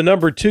Miss is the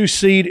number 2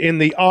 seed in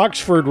the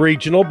Oxford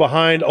regional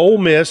behind Ole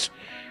Miss,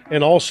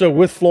 and also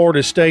with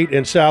Florida State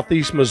and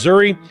Southeast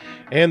Missouri.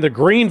 And the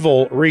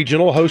Greenville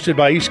Regional, hosted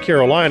by East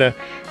Carolina.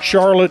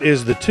 Charlotte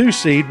is the 2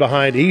 seed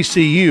behind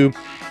ECU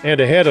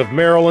and ahead of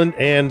Maryland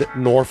and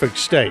Norfolk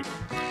State.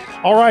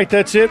 All right,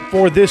 that's it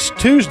for this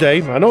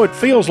Tuesday. I know it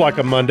feels like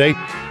a Monday,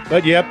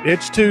 but yep,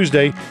 it's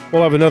Tuesday.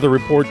 We'll have another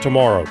report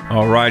tomorrow.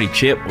 All righty,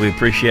 Chip. We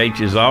appreciate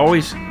you as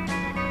always.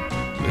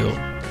 We'll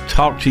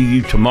talk to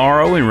you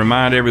tomorrow and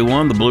remind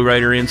everyone the Blue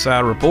Raider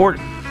Inside Report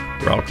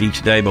brought to you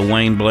today by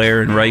Wayne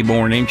Blair and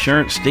Rayborn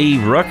Insurance,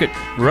 Steve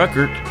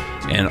Ruckert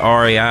and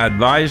REI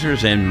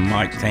Advisors, and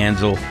Mike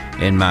Tanzel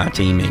and My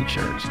Team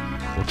Insurance.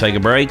 We'll take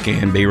a break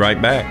and be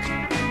right back.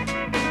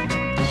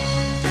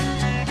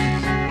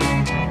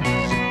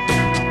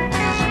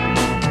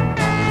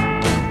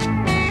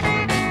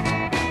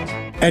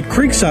 At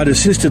Creekside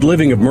Assisted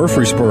Living of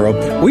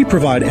Murfreesboro, we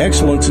provide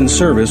excellence in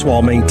service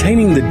while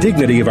maintaining the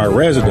dignity of our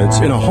residents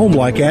in a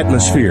home-like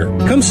atmosphere.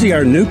 Come see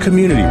our new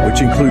community, which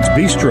includes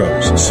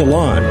bistros,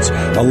 salons,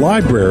 a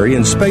library,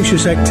 and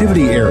spacious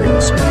activity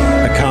areas.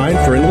 A kind,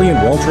 friendly,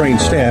 and well-trained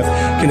staff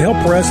can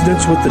help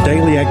residents with the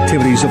daily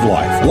activities of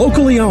life.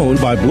 Locally owned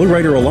by Blue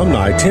Raider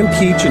alumni Tim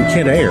Keach and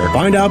Kent Ayer.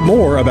 Find out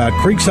more about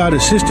Creekside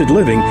Assisted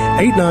Living,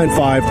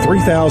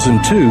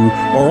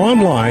 895-3002, or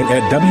online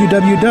at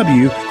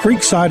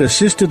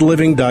www.creeksideassistedliving.com.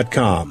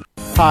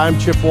 Hi, I'm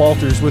Chip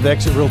Walters with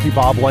Exit Realty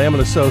Bob Lamb &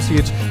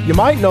 Associates. You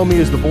might know me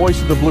as the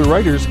voice of the Blue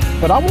Raiders,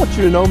 but I want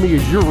you to know me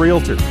as your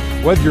realtor.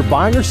 Whether you're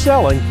buying or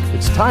selling,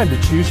 it's time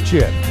to choose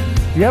Chip.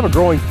 Do you have a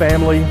growing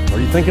family? Are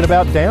you thinking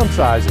about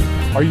downsizing?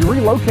 Are you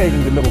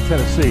relocating to Middle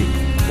Tennessee?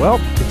 Well,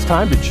 it's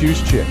time to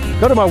choose Chip.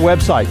 Go to my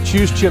website,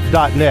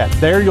 choosechip.net.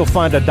 There you'll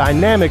find a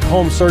dynamic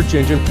home search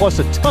engine plus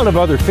a ton of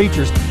other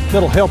features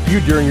that'll help you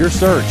during your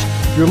search.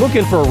 If you're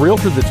looking for a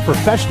realtor that's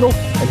professional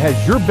and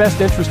has your best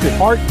interest at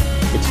heart,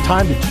 it's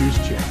time to choose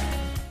Chip.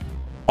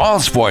 All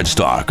Sports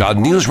Talk on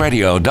News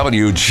Radio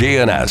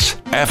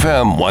WGNS,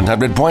 FM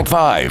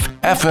 100.5,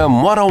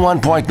 FM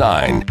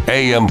 101.9,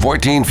 AM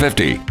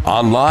 1450,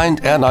 online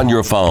and on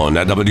your phone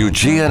at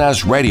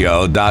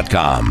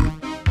WGNSradio.com.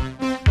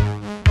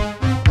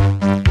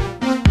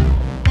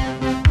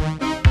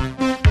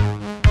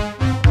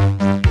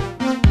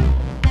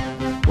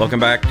 Welcome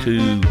back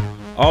to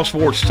All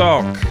Sports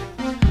Talk.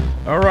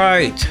 All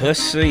right, let's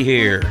see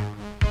here.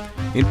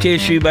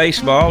 MTSU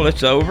baseball,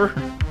 it's over.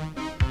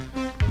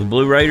 The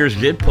Blue Raiders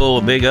did pull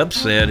a big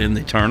upset in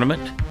the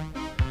tournament.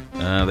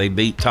 They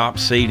beat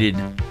top-seeded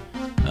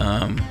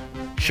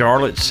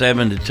Charlotte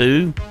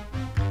 7-2.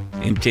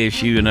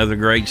 MTSU, another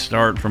great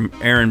start from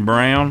Aaron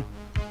Brown.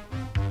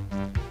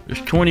 There's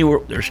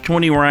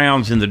 20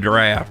 rounds in the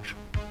draft.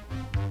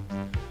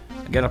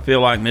 I gotta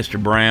feel like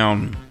Mr.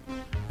 Brown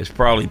has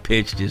probably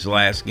pitched his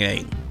last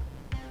game.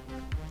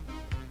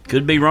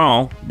 Could be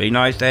wrong. Be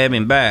nice to have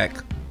him back,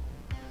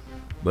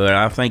 but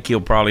I think he'll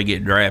probably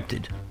get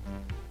drafted.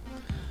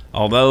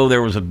 Although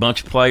there was a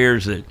bunch of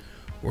players that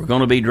were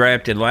going to be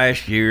drafted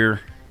last year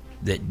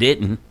that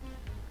didn't,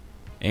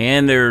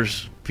 and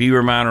there's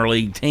fewer minor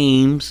league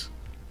teams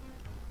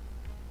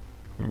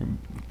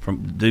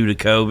due to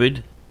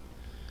COVID,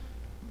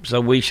 so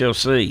we shall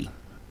see.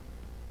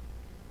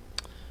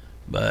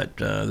 But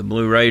the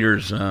Blue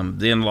Raiders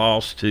then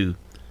lost to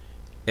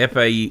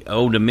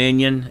Old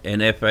Dominion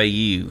and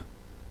FAU.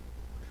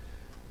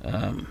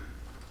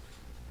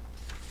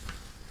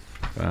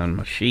 Find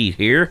my sheet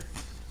here.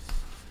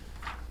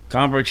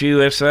 Conference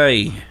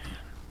USA.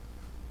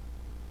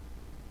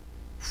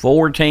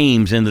 4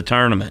 teams in the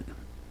tournament.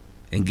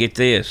 And get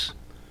this.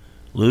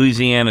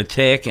 Louisiana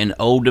Tech and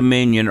Old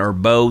Dominion are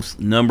both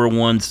number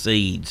 1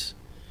 seeds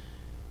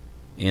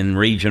in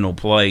regional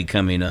play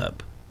coming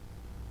up.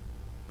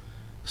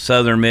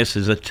 Southern Miss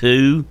is a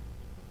 2,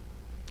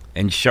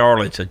 and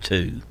Charlotte's a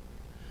 2.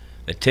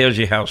 That tells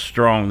you how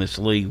strong this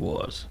league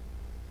was.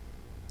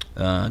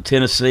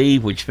 Tennessee,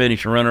 which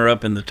finished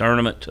runner-up in the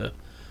tournament to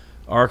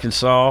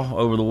Arkansas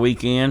over the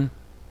weekend,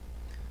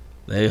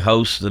 they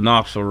host the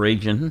Knoxville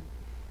region,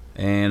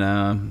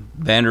 and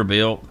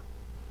Vanderbilt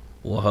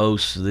will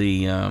host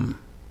the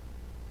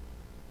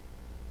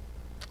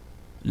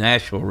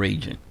Nashville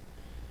region.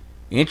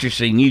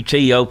 Interesting, UT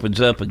opens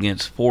up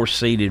against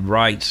 4-seeded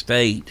Wright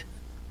State.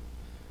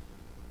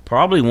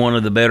 Probably one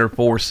of the better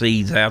 4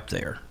 seeds out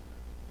there.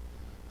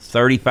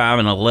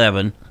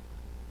 35-11. Of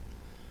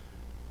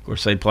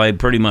course, they played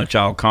pretty much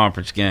all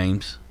conference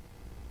games.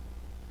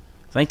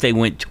 I think they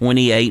went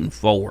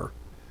 28-4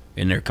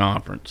 in their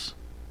conference.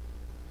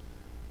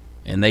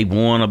 And they've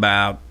won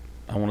about,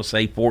 I want to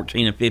say,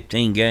 14 or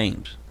 15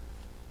 games.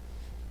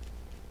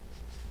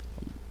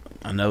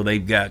 I know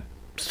they've got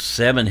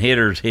 7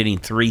 hitters hitting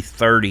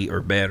 .330 or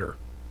better.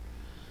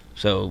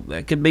 So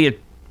that could be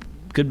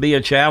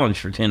a challenge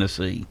for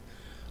Tennessee.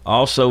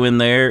 Also in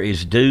there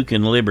is Duke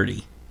and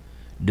Liberty.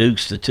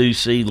 Duke's the 2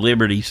 seed,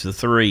 Liberty's the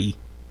 3.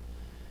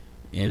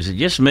 Is it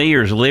just me,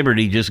 or is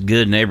Liberty just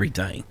good in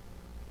everything?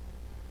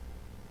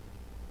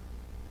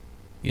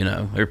 You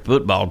know, their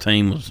football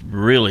team was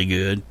really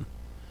good.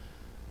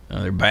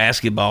 Their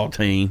basketball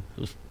team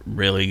was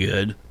really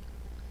good.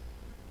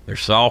 Their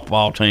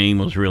softball team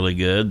was really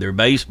good. Their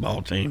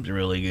baseball team's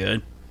really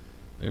good.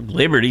 Their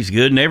Liberty's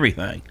good in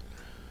everything.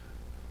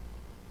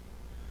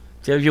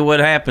 Tells you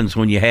what happens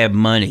when you have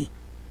money.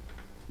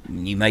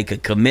 You make a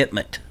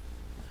commitment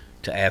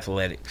to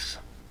athletics.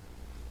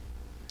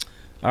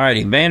 All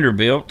righty,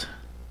 Vanderbilt.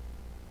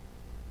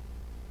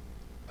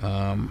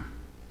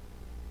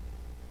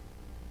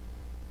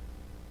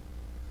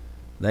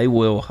 They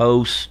will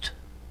host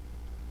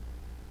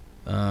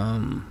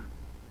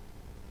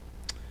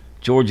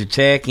Georgia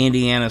Tech,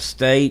 Indiana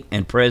State,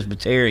 and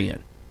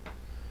Presbyterian.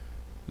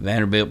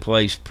 Vanderbilt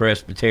plays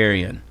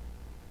Presbyterian,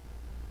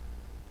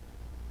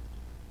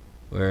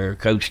 where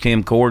Coach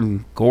Tim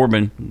Corbin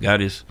got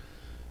his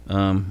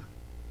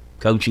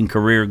coaching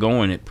career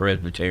going at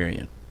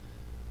Presbyterian.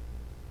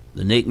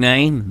 The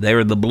nickname,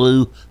 they're the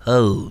Blue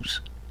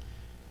Hose.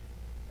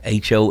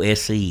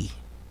 HOSE.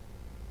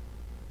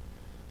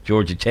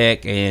 Georgia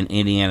Tech and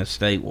Indiana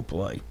State will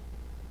play.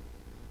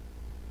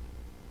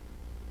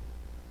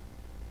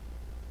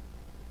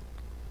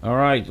 All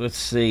right, let's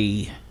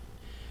see.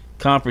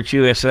 Conference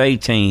USA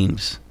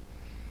teams.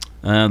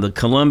 The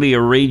Columbia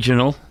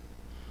Regional,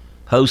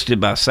 hosted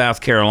by South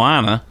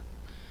Carolina.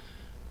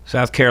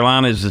 South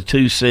Carolina is the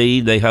 2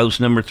 seed. They host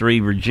number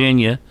 3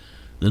 Virginia.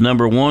 The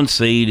number 1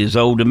 seed is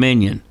Old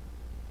Dominion.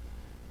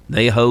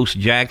 They host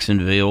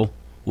Jacksonville,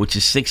 which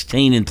is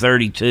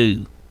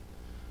 16-32,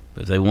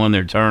 but they won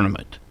their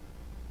tournament.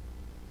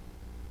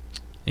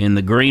 In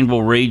the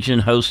Greenville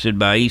region, hosted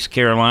by East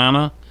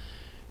Carolina.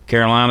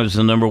 Carolina's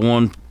the number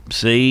 1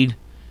 seed.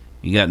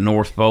 You got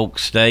Norfolk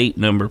State,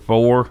 number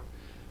 4.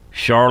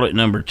 Charlotte,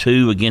 number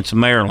 2, against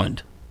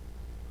Maryland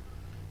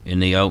in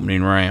the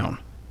opening round.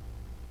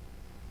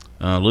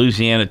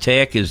 Louisiana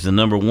Tech is the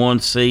number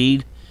 1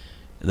 seed.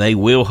 They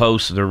will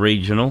host the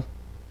regional.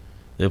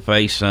 They'll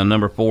face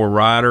number 4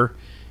 Rider,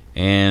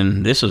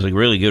 and this is a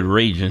really good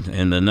region.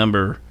 And the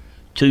number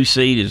 2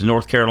 seed is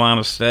North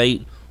Carolina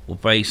State. Will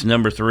face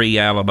number 3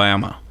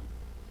 Alabama.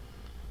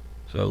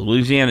 So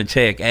Louisiana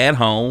Tech at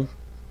home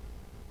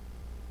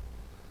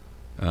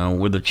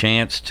with a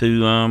chance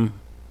to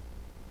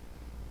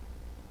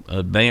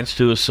advance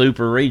to a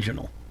super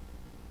regional.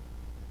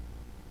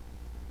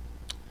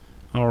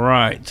 All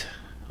right,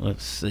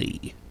 let's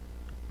see.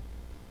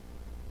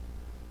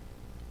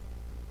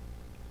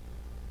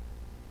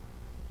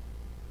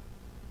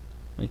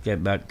 I think that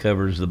about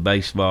covers the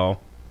baseball.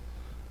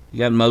 You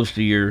got most of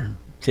your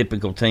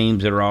typical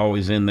teams that are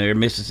always in there.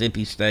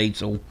 Mississippi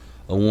State's a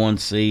 1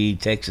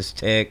 seed, Texas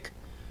Tech,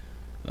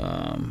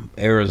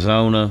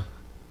 Arizona,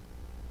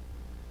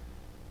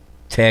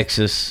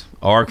 Texas,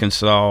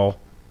 Arkansas,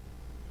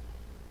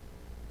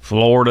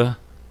 Florida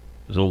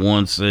is a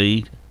 1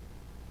 seed.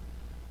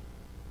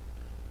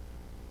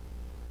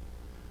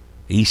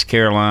 East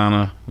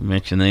Carolina, I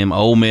mentioned them.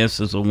 Ole Miss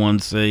is a 1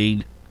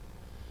 seed.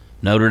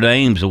 Notre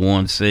Dame's a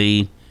 1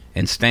 seed.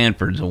 And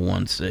Stanford's a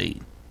 1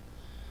 seed.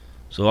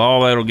 So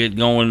all that'll get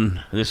going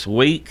this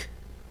week.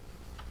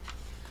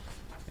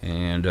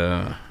 And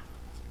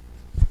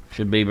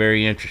should be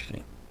very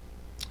interesting.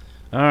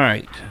 All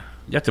right.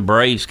 Got the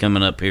Braves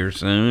coming up here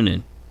soon.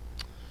 And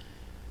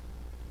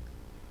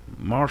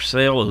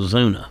Marcell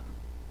Ozuna.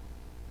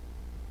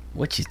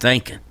 What you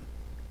thinking?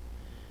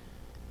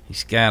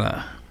 He's got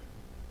a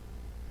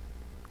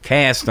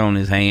cast on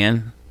his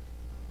hand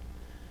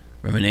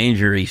from an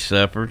injury he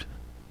suffered.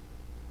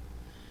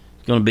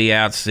 He's going to be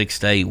out 6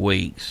 to 8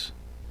 weeks.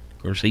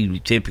 Of course, he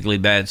typically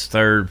bats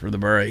third for the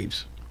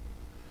Braves.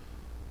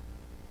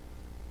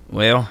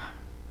 Well,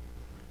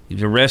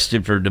 he's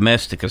arrested for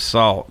domestic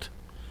assault,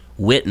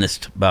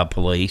 witnessed by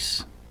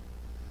police,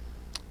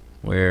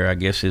 where I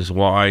guess his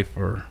wife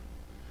or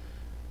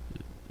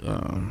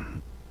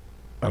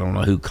I don't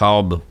know who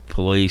called the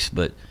police,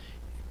 but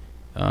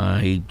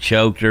he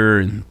choked her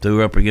and threw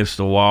her up against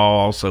the wall,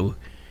 also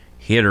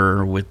hit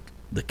her with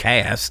the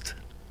cast,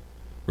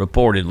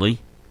 reportedly.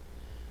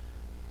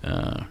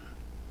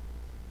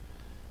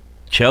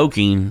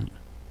 Choking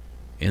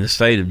in the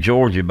state of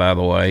Georgia, by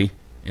the way,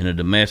 in a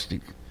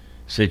domestic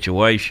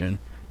situation,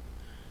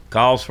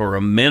 calls for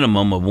a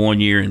minimum of 1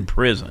 year in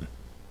prison.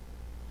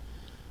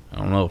 I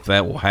don't know if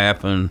that will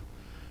happen.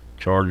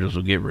 Charges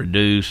will get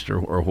reduced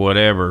or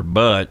whatever,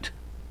 but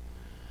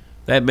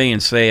that being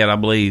said, I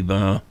believe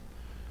the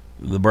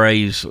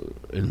Braves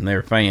and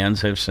their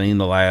fans have seen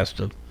the last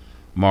of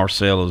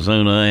Marcell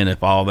Ozuna, and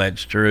if all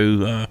that's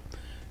true,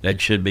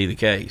 that should be the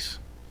case.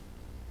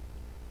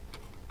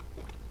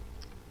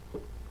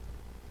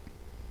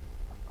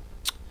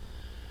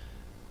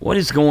 What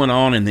is going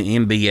on in the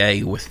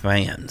NBA with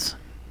fans?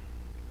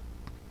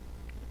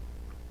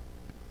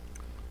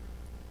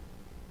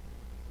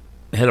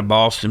 I had a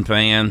Boston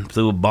fan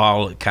threw a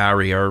ball at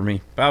Kyrie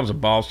Irving. If I was a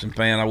Boston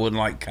fan, I wouldn't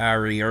like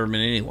Kyrie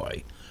Irving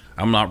anyway.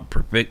 I'm not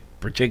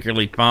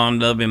particularly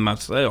fond of him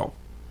myself.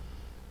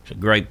 He's a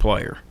great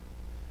player.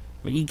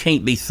 But you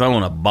can't be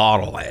throwing a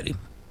bottle at him.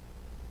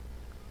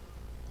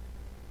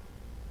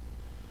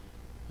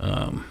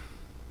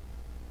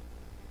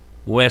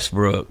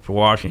 Westbrook for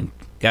Washington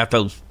got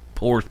those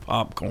pours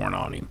popcorn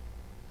on him.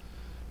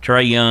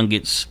 Trae Young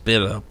gets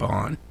spit up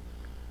on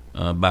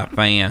by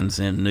fans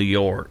in New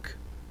York.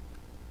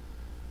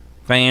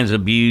 Fans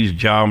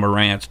abused Ja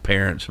Morant's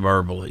parents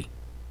verbally.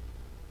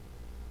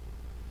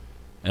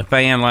 A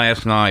fan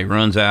last night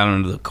runs out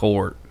into the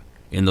court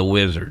in the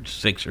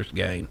Wizards-Sixers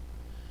game.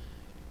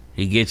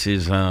 He gets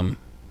his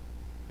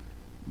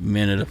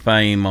minute of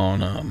fame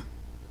on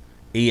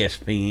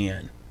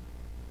ESPN.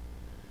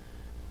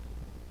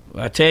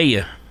 I tell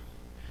you,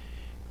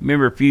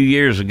 remember a few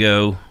years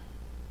ago,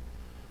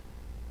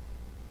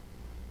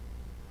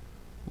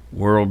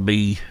 World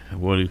B,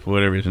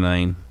 whatever his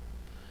name,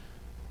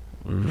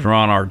 it was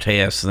Ron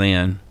Artest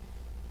then.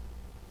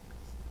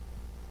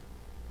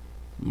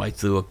 Somebody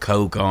threw a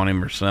Coke on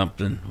him or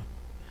something,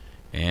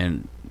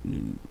 and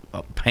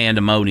a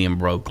pandemonium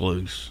broke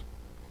loose.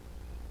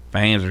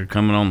 Fans are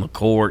coming on the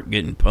court,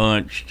 getting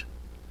punched.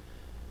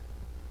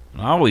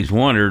 And I always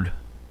wondered,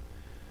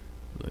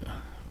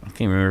 I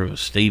can't remember if it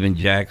was Steven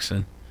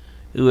Jackson,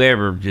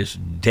 whoever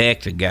just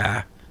decked a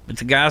guy, but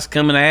the guy's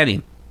coming at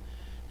him.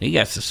 He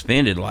got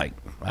suspended like,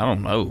 I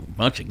don't know, a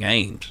bunch of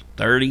games,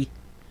 30,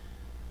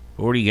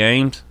 40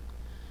 games.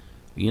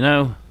 You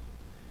know,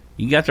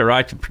 you got the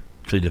right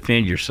to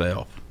defend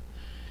yourself.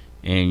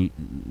 And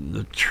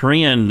the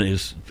trend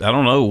is, I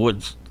don't know,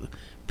 what's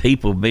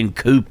people have been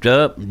cooped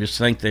up and just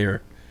think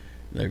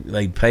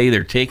they pay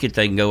their ticket,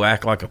 they can go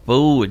act like a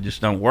fool. It just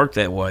don't work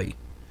that way.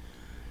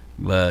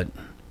 But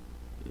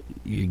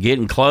you're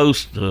getting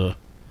close to,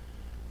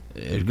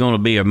 it's going to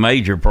be a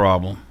major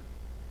problem.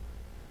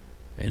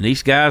 And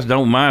these guys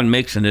don't mind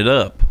mixing it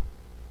up.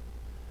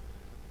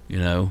 You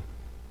know,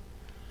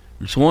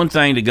 it's one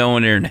thing to go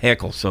in there and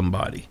heckle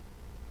somebody.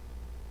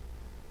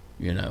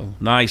 You know,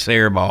 nice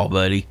air ball,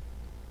 buddy.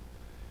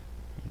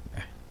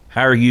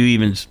 How are you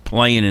even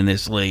playing in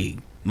this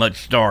league?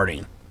 Much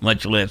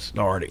less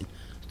starting.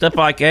 Stuff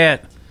like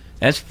that,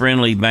 that's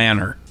friendly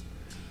banter.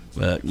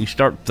 But you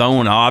start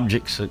throwing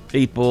objects at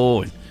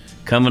people and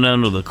coming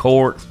under the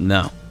court,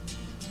 no.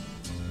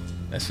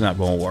 That's not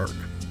going to work.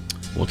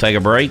 We'll take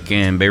a break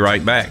and be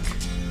right back.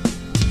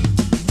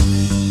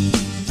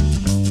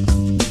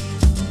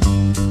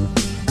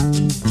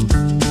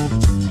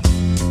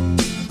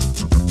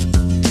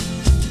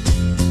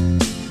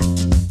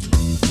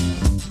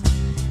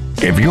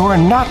 If you're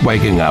not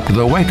waking up to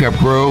the Wake Up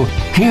Crew,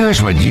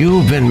 Here's what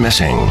you've been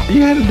missing.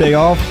 You had a day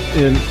off,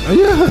 and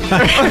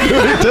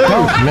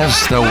Don't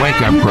miss the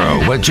Wake Up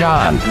Crew with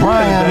John,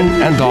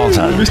 Brian, and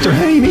Dalton. Mr.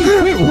 Haney,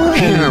 quit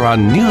worrying. Here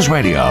on News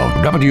Radio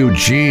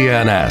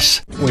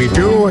WGNS. We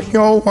do it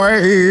your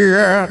way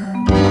at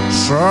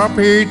Sir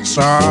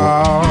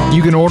Pizza.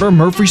 You can order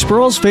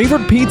Murfreesboro's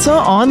favorite pizza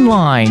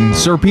online,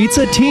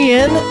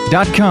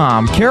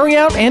 sirpizzatn.com. Carry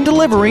out and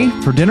delivery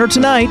for dinner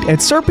tonight at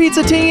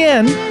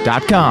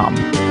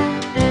sirpizzatn.com.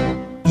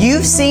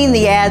 You've seen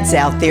the ads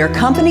out there,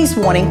 companies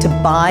wanting to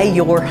buy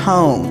your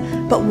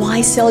home. But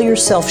why sell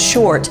yourself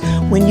short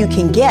when you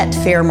can get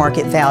fair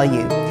market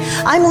value?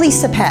 I'm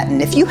Lisa Patton.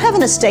 If you have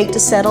an estate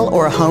to settle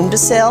or a home to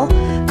sell,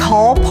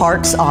 call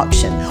Parks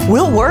Auction.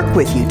 We'll work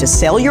with you to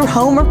sell your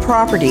home or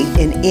property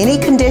in any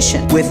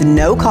condition with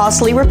no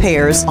costly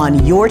repairs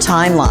on your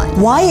timeline.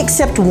 Why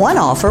accept one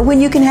offer when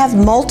you can have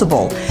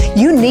multiple?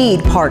 You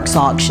need Parks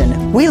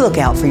Auction. We look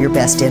out for your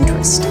best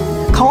interest.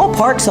 Call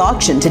Parks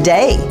Auction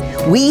today.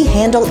 We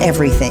handle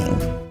everything.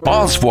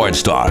 All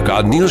sports talk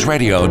on News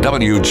Radio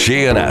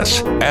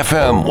WGNS,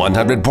 FM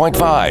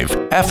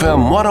 100.5,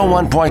 FM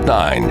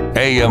 101.9,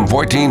 AM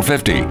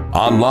 1450,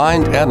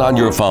 online and on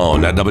your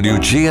phone at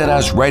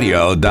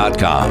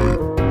WGNSradio.com.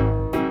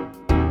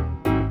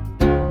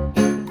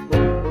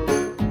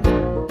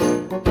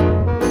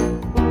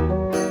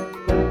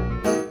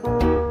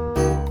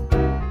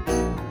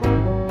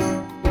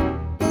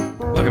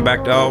 Welcome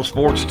back to All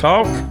Sports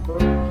Talk.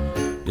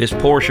 This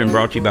portion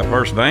brought to you by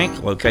First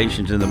Bank,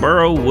 locations in the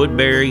borough,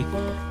 Woodbury,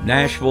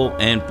 Nashville,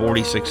 and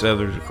 46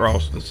 others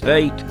across the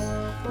state.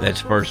 That's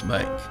First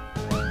Bank.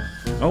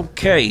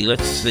 Okay,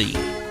 let's see.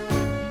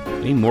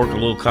 We can work a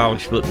little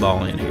college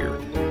football in here.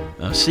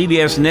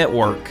 CBS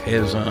Network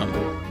has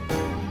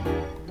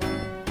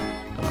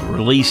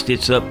released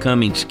its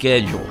upcoming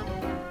schedule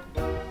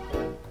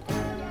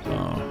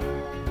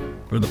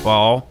for the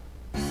fall.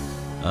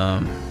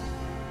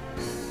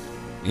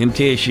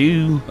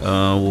 MTSU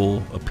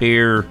will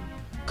appear a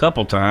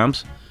couple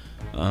times.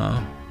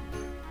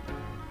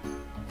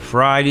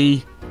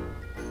 Friday,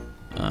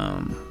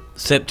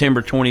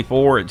 September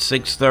 24 at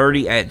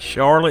 6:30 at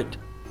Charlotte.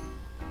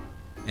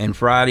 And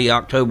Friday,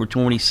 October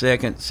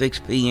 22nd, 6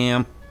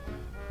 p.m.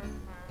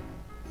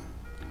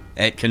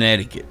 at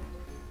Connecticut.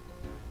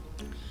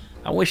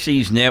 I wish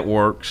these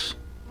networks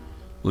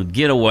would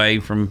get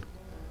away from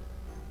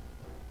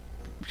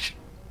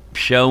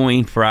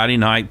showing Friday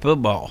night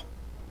football.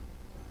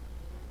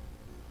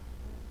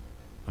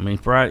 I mean,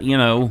 Friday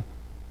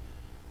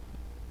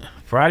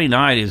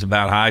night is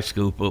about high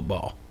school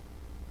football.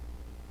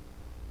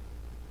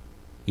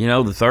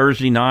 The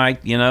Thursday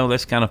night,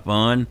 that's kind of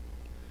fun.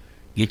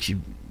 Get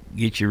you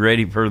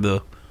ready for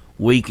the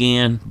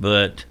weekend,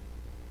 but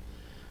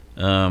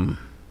I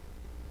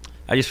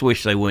just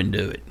wish they wouldn't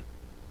do it.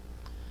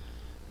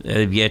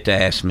 They've yet to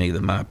ask me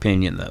my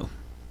opinion, though.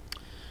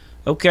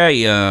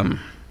 Okay, the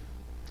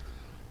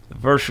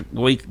first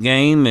week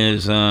game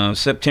is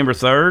September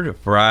 3rd,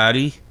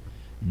 Friday.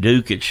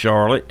 Duke at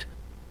Charlotte.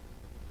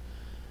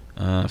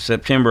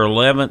 September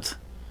 11th,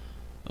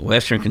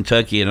 Western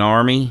Kentucky at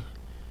Army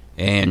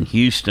and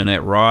Houston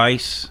at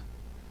Rice.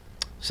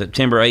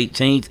 September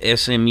 18th,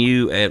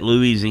 SMU at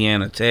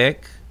Louisiana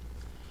Tech.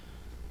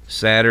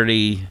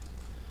 Saturday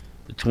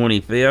the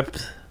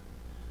 25th,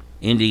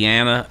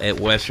 Indiana at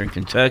Western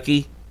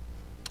Kentucky.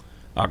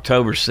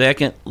 October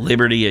 2nd,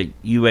 Liberty at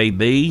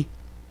UAB.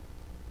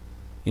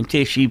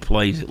 MTSU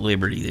plays at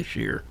Liberty this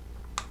year.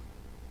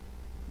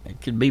 It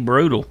could be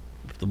brutal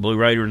if the Blue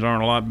Raiders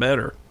aren't a lot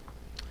better.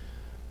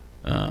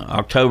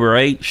 October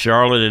 8th,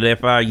 Charlotte at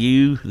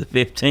FIU. The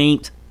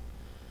 15th,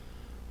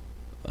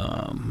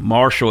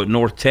 Marshall at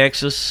North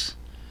Texas.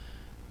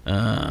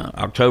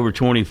 October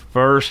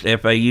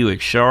 21st, FAU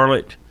at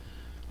Charlotte.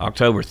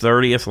 October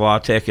 30th, La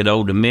Tech at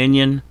Old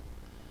Dominion.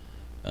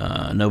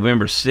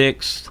 November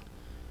 6th,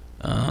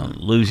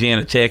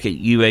 Louisiana Tech at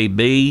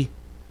UAB.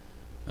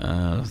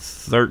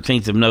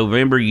 13th of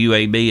November,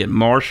 UAB at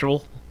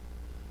Marshall.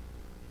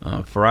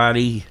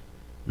 Friday,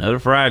 another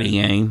Friday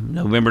game,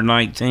 November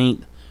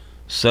 19th,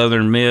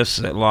 Southern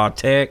Miss at La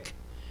Tech.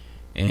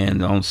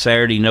 And on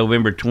Saturday,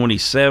 November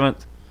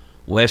 27th,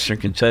 Western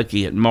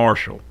Kentucky at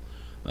Marshall.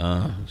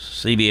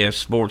 CBS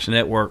Sports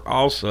Network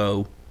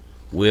also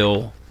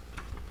will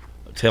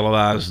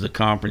televise the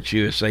Conference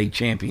USA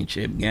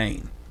Championship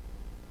game.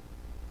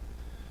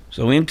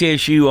 So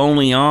MTSU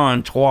only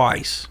on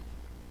twice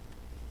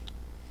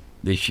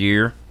this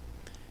year.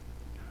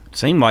 It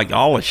seemed like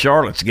all of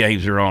Charlotte's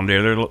games are on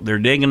there. They're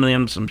digging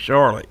them some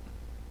Charlotte.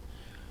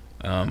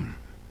 That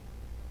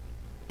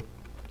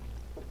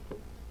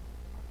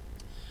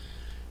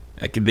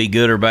could be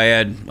good or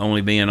bad,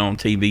 only being on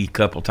TV a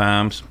couple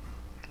times.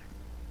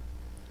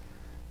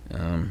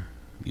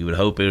 You would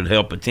hope it would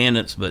help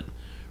attendance, but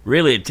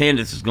really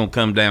attendance is going to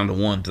come down to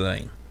one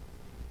thing.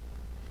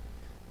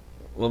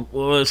 Well,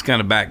 let's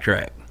kind of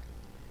backtrack.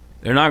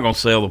 They're not going to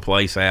sell the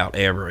place out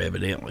ever,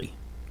 evidently.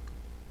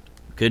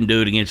 Couldn't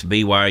do it against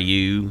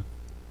BYU.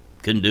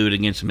 Couldn't do it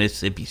against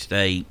Mississippi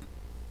State.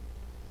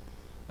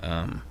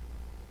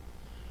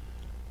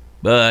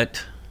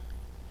 But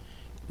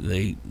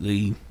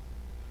the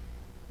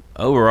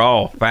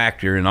overall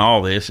factor in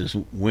all this is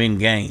win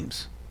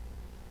games,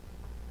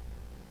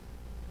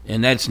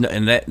 and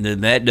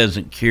that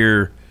doesn't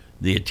cure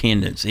the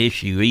attendance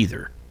issue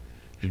either.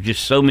 There's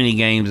just so many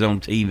games on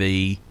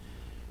TV.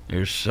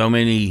 There's so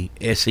many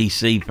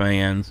SEC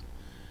fans,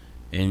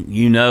 and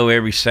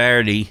every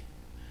Saturday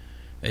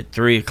at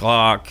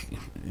 3:00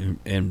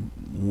 and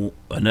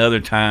another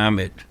time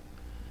at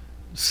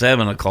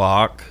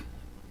 7:00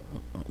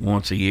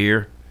 once a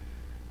year,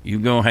 you're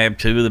going to have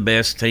two of the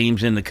best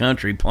teams in the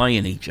country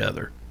playing each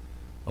other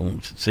on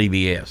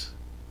CBS.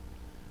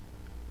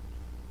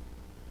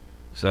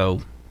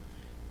 So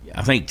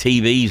I think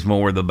TV's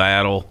more the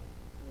battle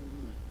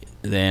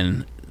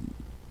than,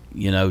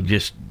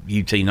 just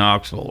UT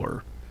Knoxville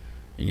or,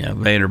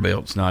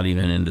 Vanderbilt's not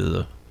even into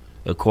the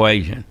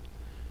equation.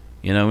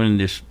 And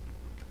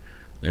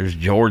there's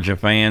Georgia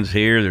fans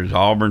here, there's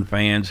Auburn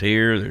fans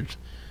here, there's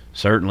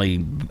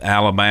certainly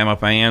Alabama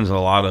fans, a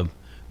lot of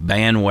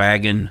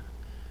bandwagon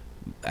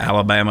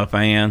Alabama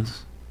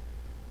fans.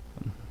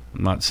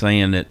 I'm not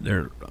saying that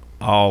they're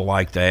all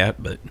like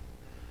that, but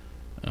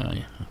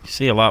you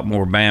see a lot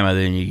more Bama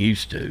than you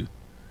used to,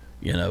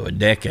 a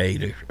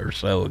decade or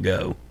so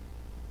ago.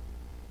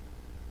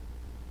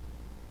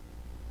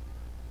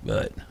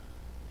 But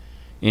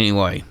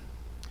anyway,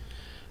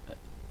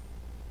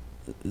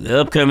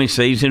 the upcoming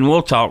season,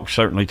 we'll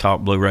certainly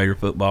talk Blue Raider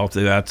football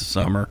throughout the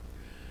summer.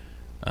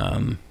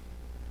 Some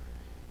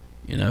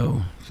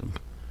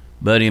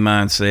buddy of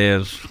mine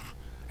says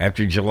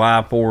after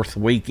July 4th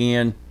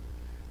weekend,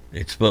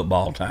 it's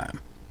football time.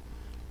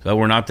 So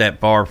we're not that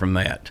far from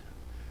that.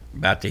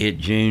 About to hit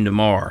June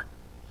tomorrow.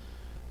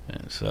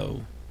 And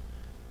so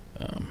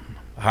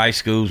high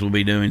schools will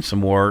be doing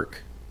some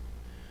work.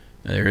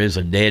 There is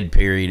a dead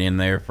period in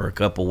there for a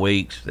couple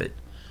weeks that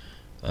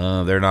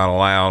they're not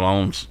allowed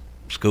on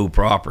school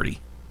property,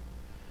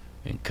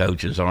 and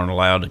coaches aren't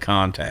allowed to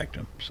contact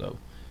them. So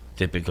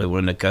typically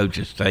when the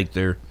coaches take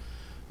their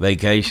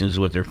vacations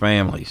with their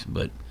families.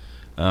 But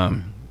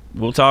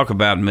we'll talk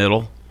about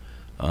middle.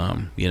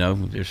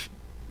 There's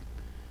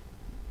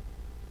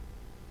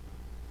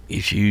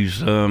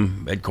issues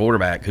at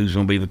quarterback. Who's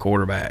going to be the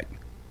quarterback?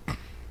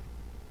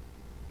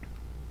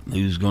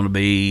 Who's going to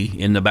be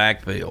in the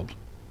backfield?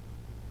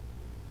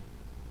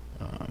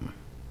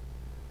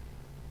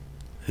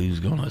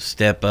 Who's going to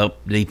step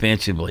up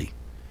defensively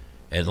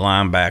at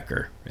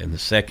linebacker in the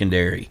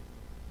secondary?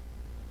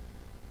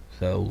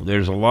 So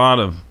there's a lot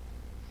of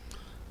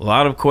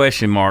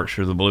question marks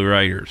for the Blue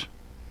Raiders.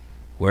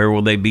 Where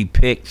will they be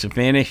picked to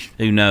finish?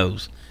 Who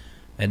knows?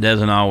 That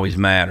doesn't always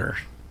matter.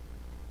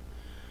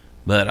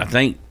 But I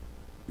think,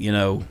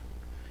 you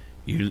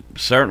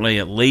certainly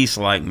at least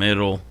like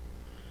middle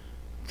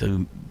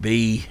to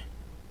be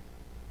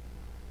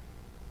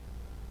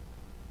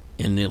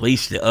in at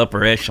least the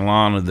upper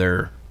echelon of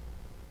their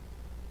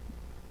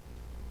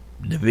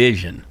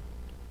division,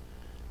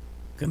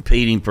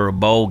 competing for a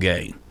bowl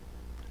game.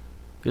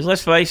 Because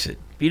let's face it,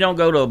 if you don't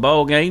go to a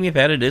bowl game, you've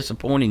had a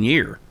disappointing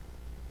year.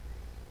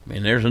 I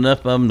mean, there's enough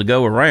of them to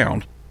go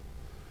around.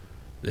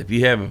 If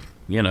you have,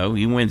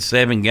 you win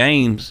 7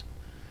 games,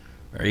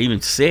 or even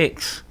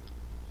 6,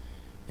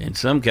 in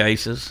some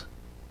cases,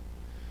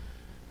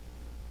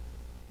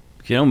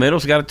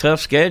 middle's got a tough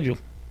schedule.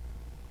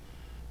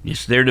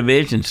 Just their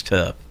division's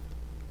tough.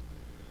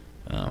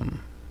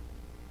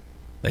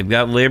 They've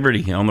got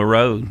Liberty on the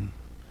road.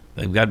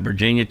 They've got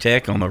Virginia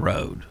Tech on the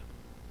road.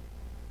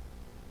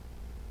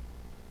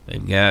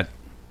 They've got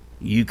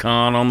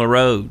UConn on the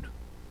road.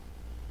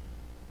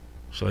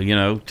 So,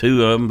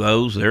 2 of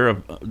them, they're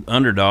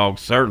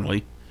underdogs,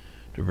 certainly,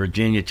 to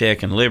Virginia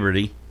Tech and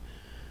Liberty.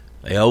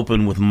 They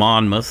open with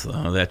Monmouth.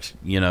 That's,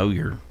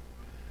 your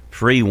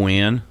free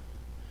win.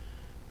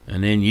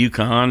 And then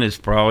UConn is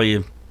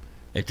probably,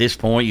 at this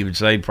point, you would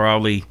say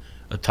probably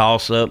a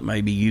toss-up.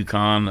 Maybe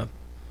UConn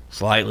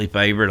slightly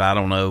favored. I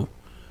don't know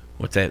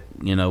what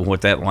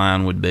that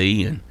line would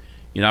be. And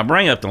I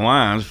bring up the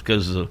lines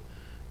because the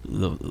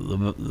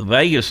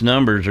Vegas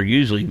numbers are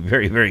usually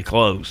very, very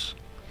close.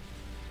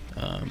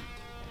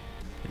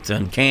 It's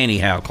uncanny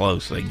how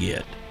close they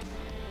get,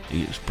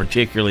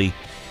 particularly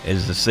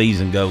as the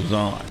season goes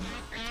on.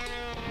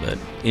 But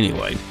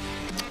anyway,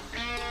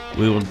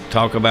 we will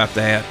talk about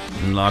that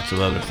and lots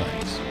of other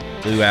things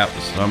throughout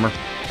the summer.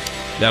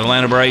 Got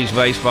Atlanta Braves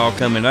baseball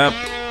coming up.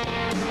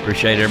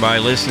 Appreciate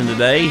everybody listening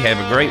today. Have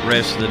a great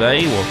rest of the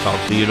day. We'll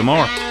talk to you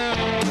tomorrow.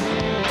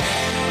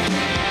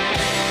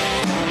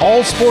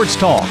 All Sports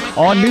Talk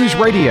on News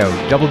Radio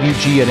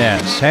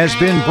WGNS has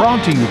been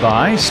brought to you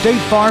by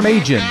State Farm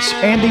agents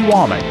Andy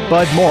Womack,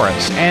 Bud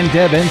Morris, and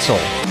Deb Insel.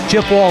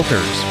 Chip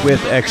Walters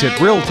with Exit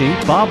Realty,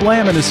 Bob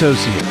Lamb and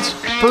Associates.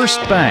 First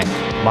Bank,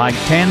 Mike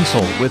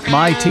Tansel with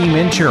My Team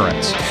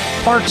Insurance.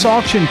 Parks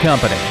Auction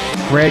Company,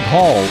 Greg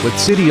Hall with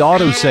City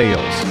Auto Sales.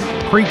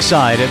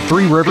 Creekside at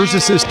Three Rivers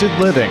Assisted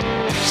Living.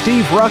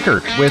 Steve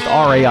Ruckert with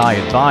RAI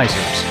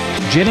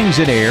Advisors. Jennings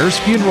 & Ayers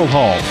Funeral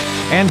Home.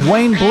 And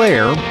Wayne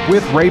Blair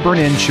with Rayburn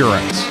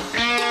Insurance.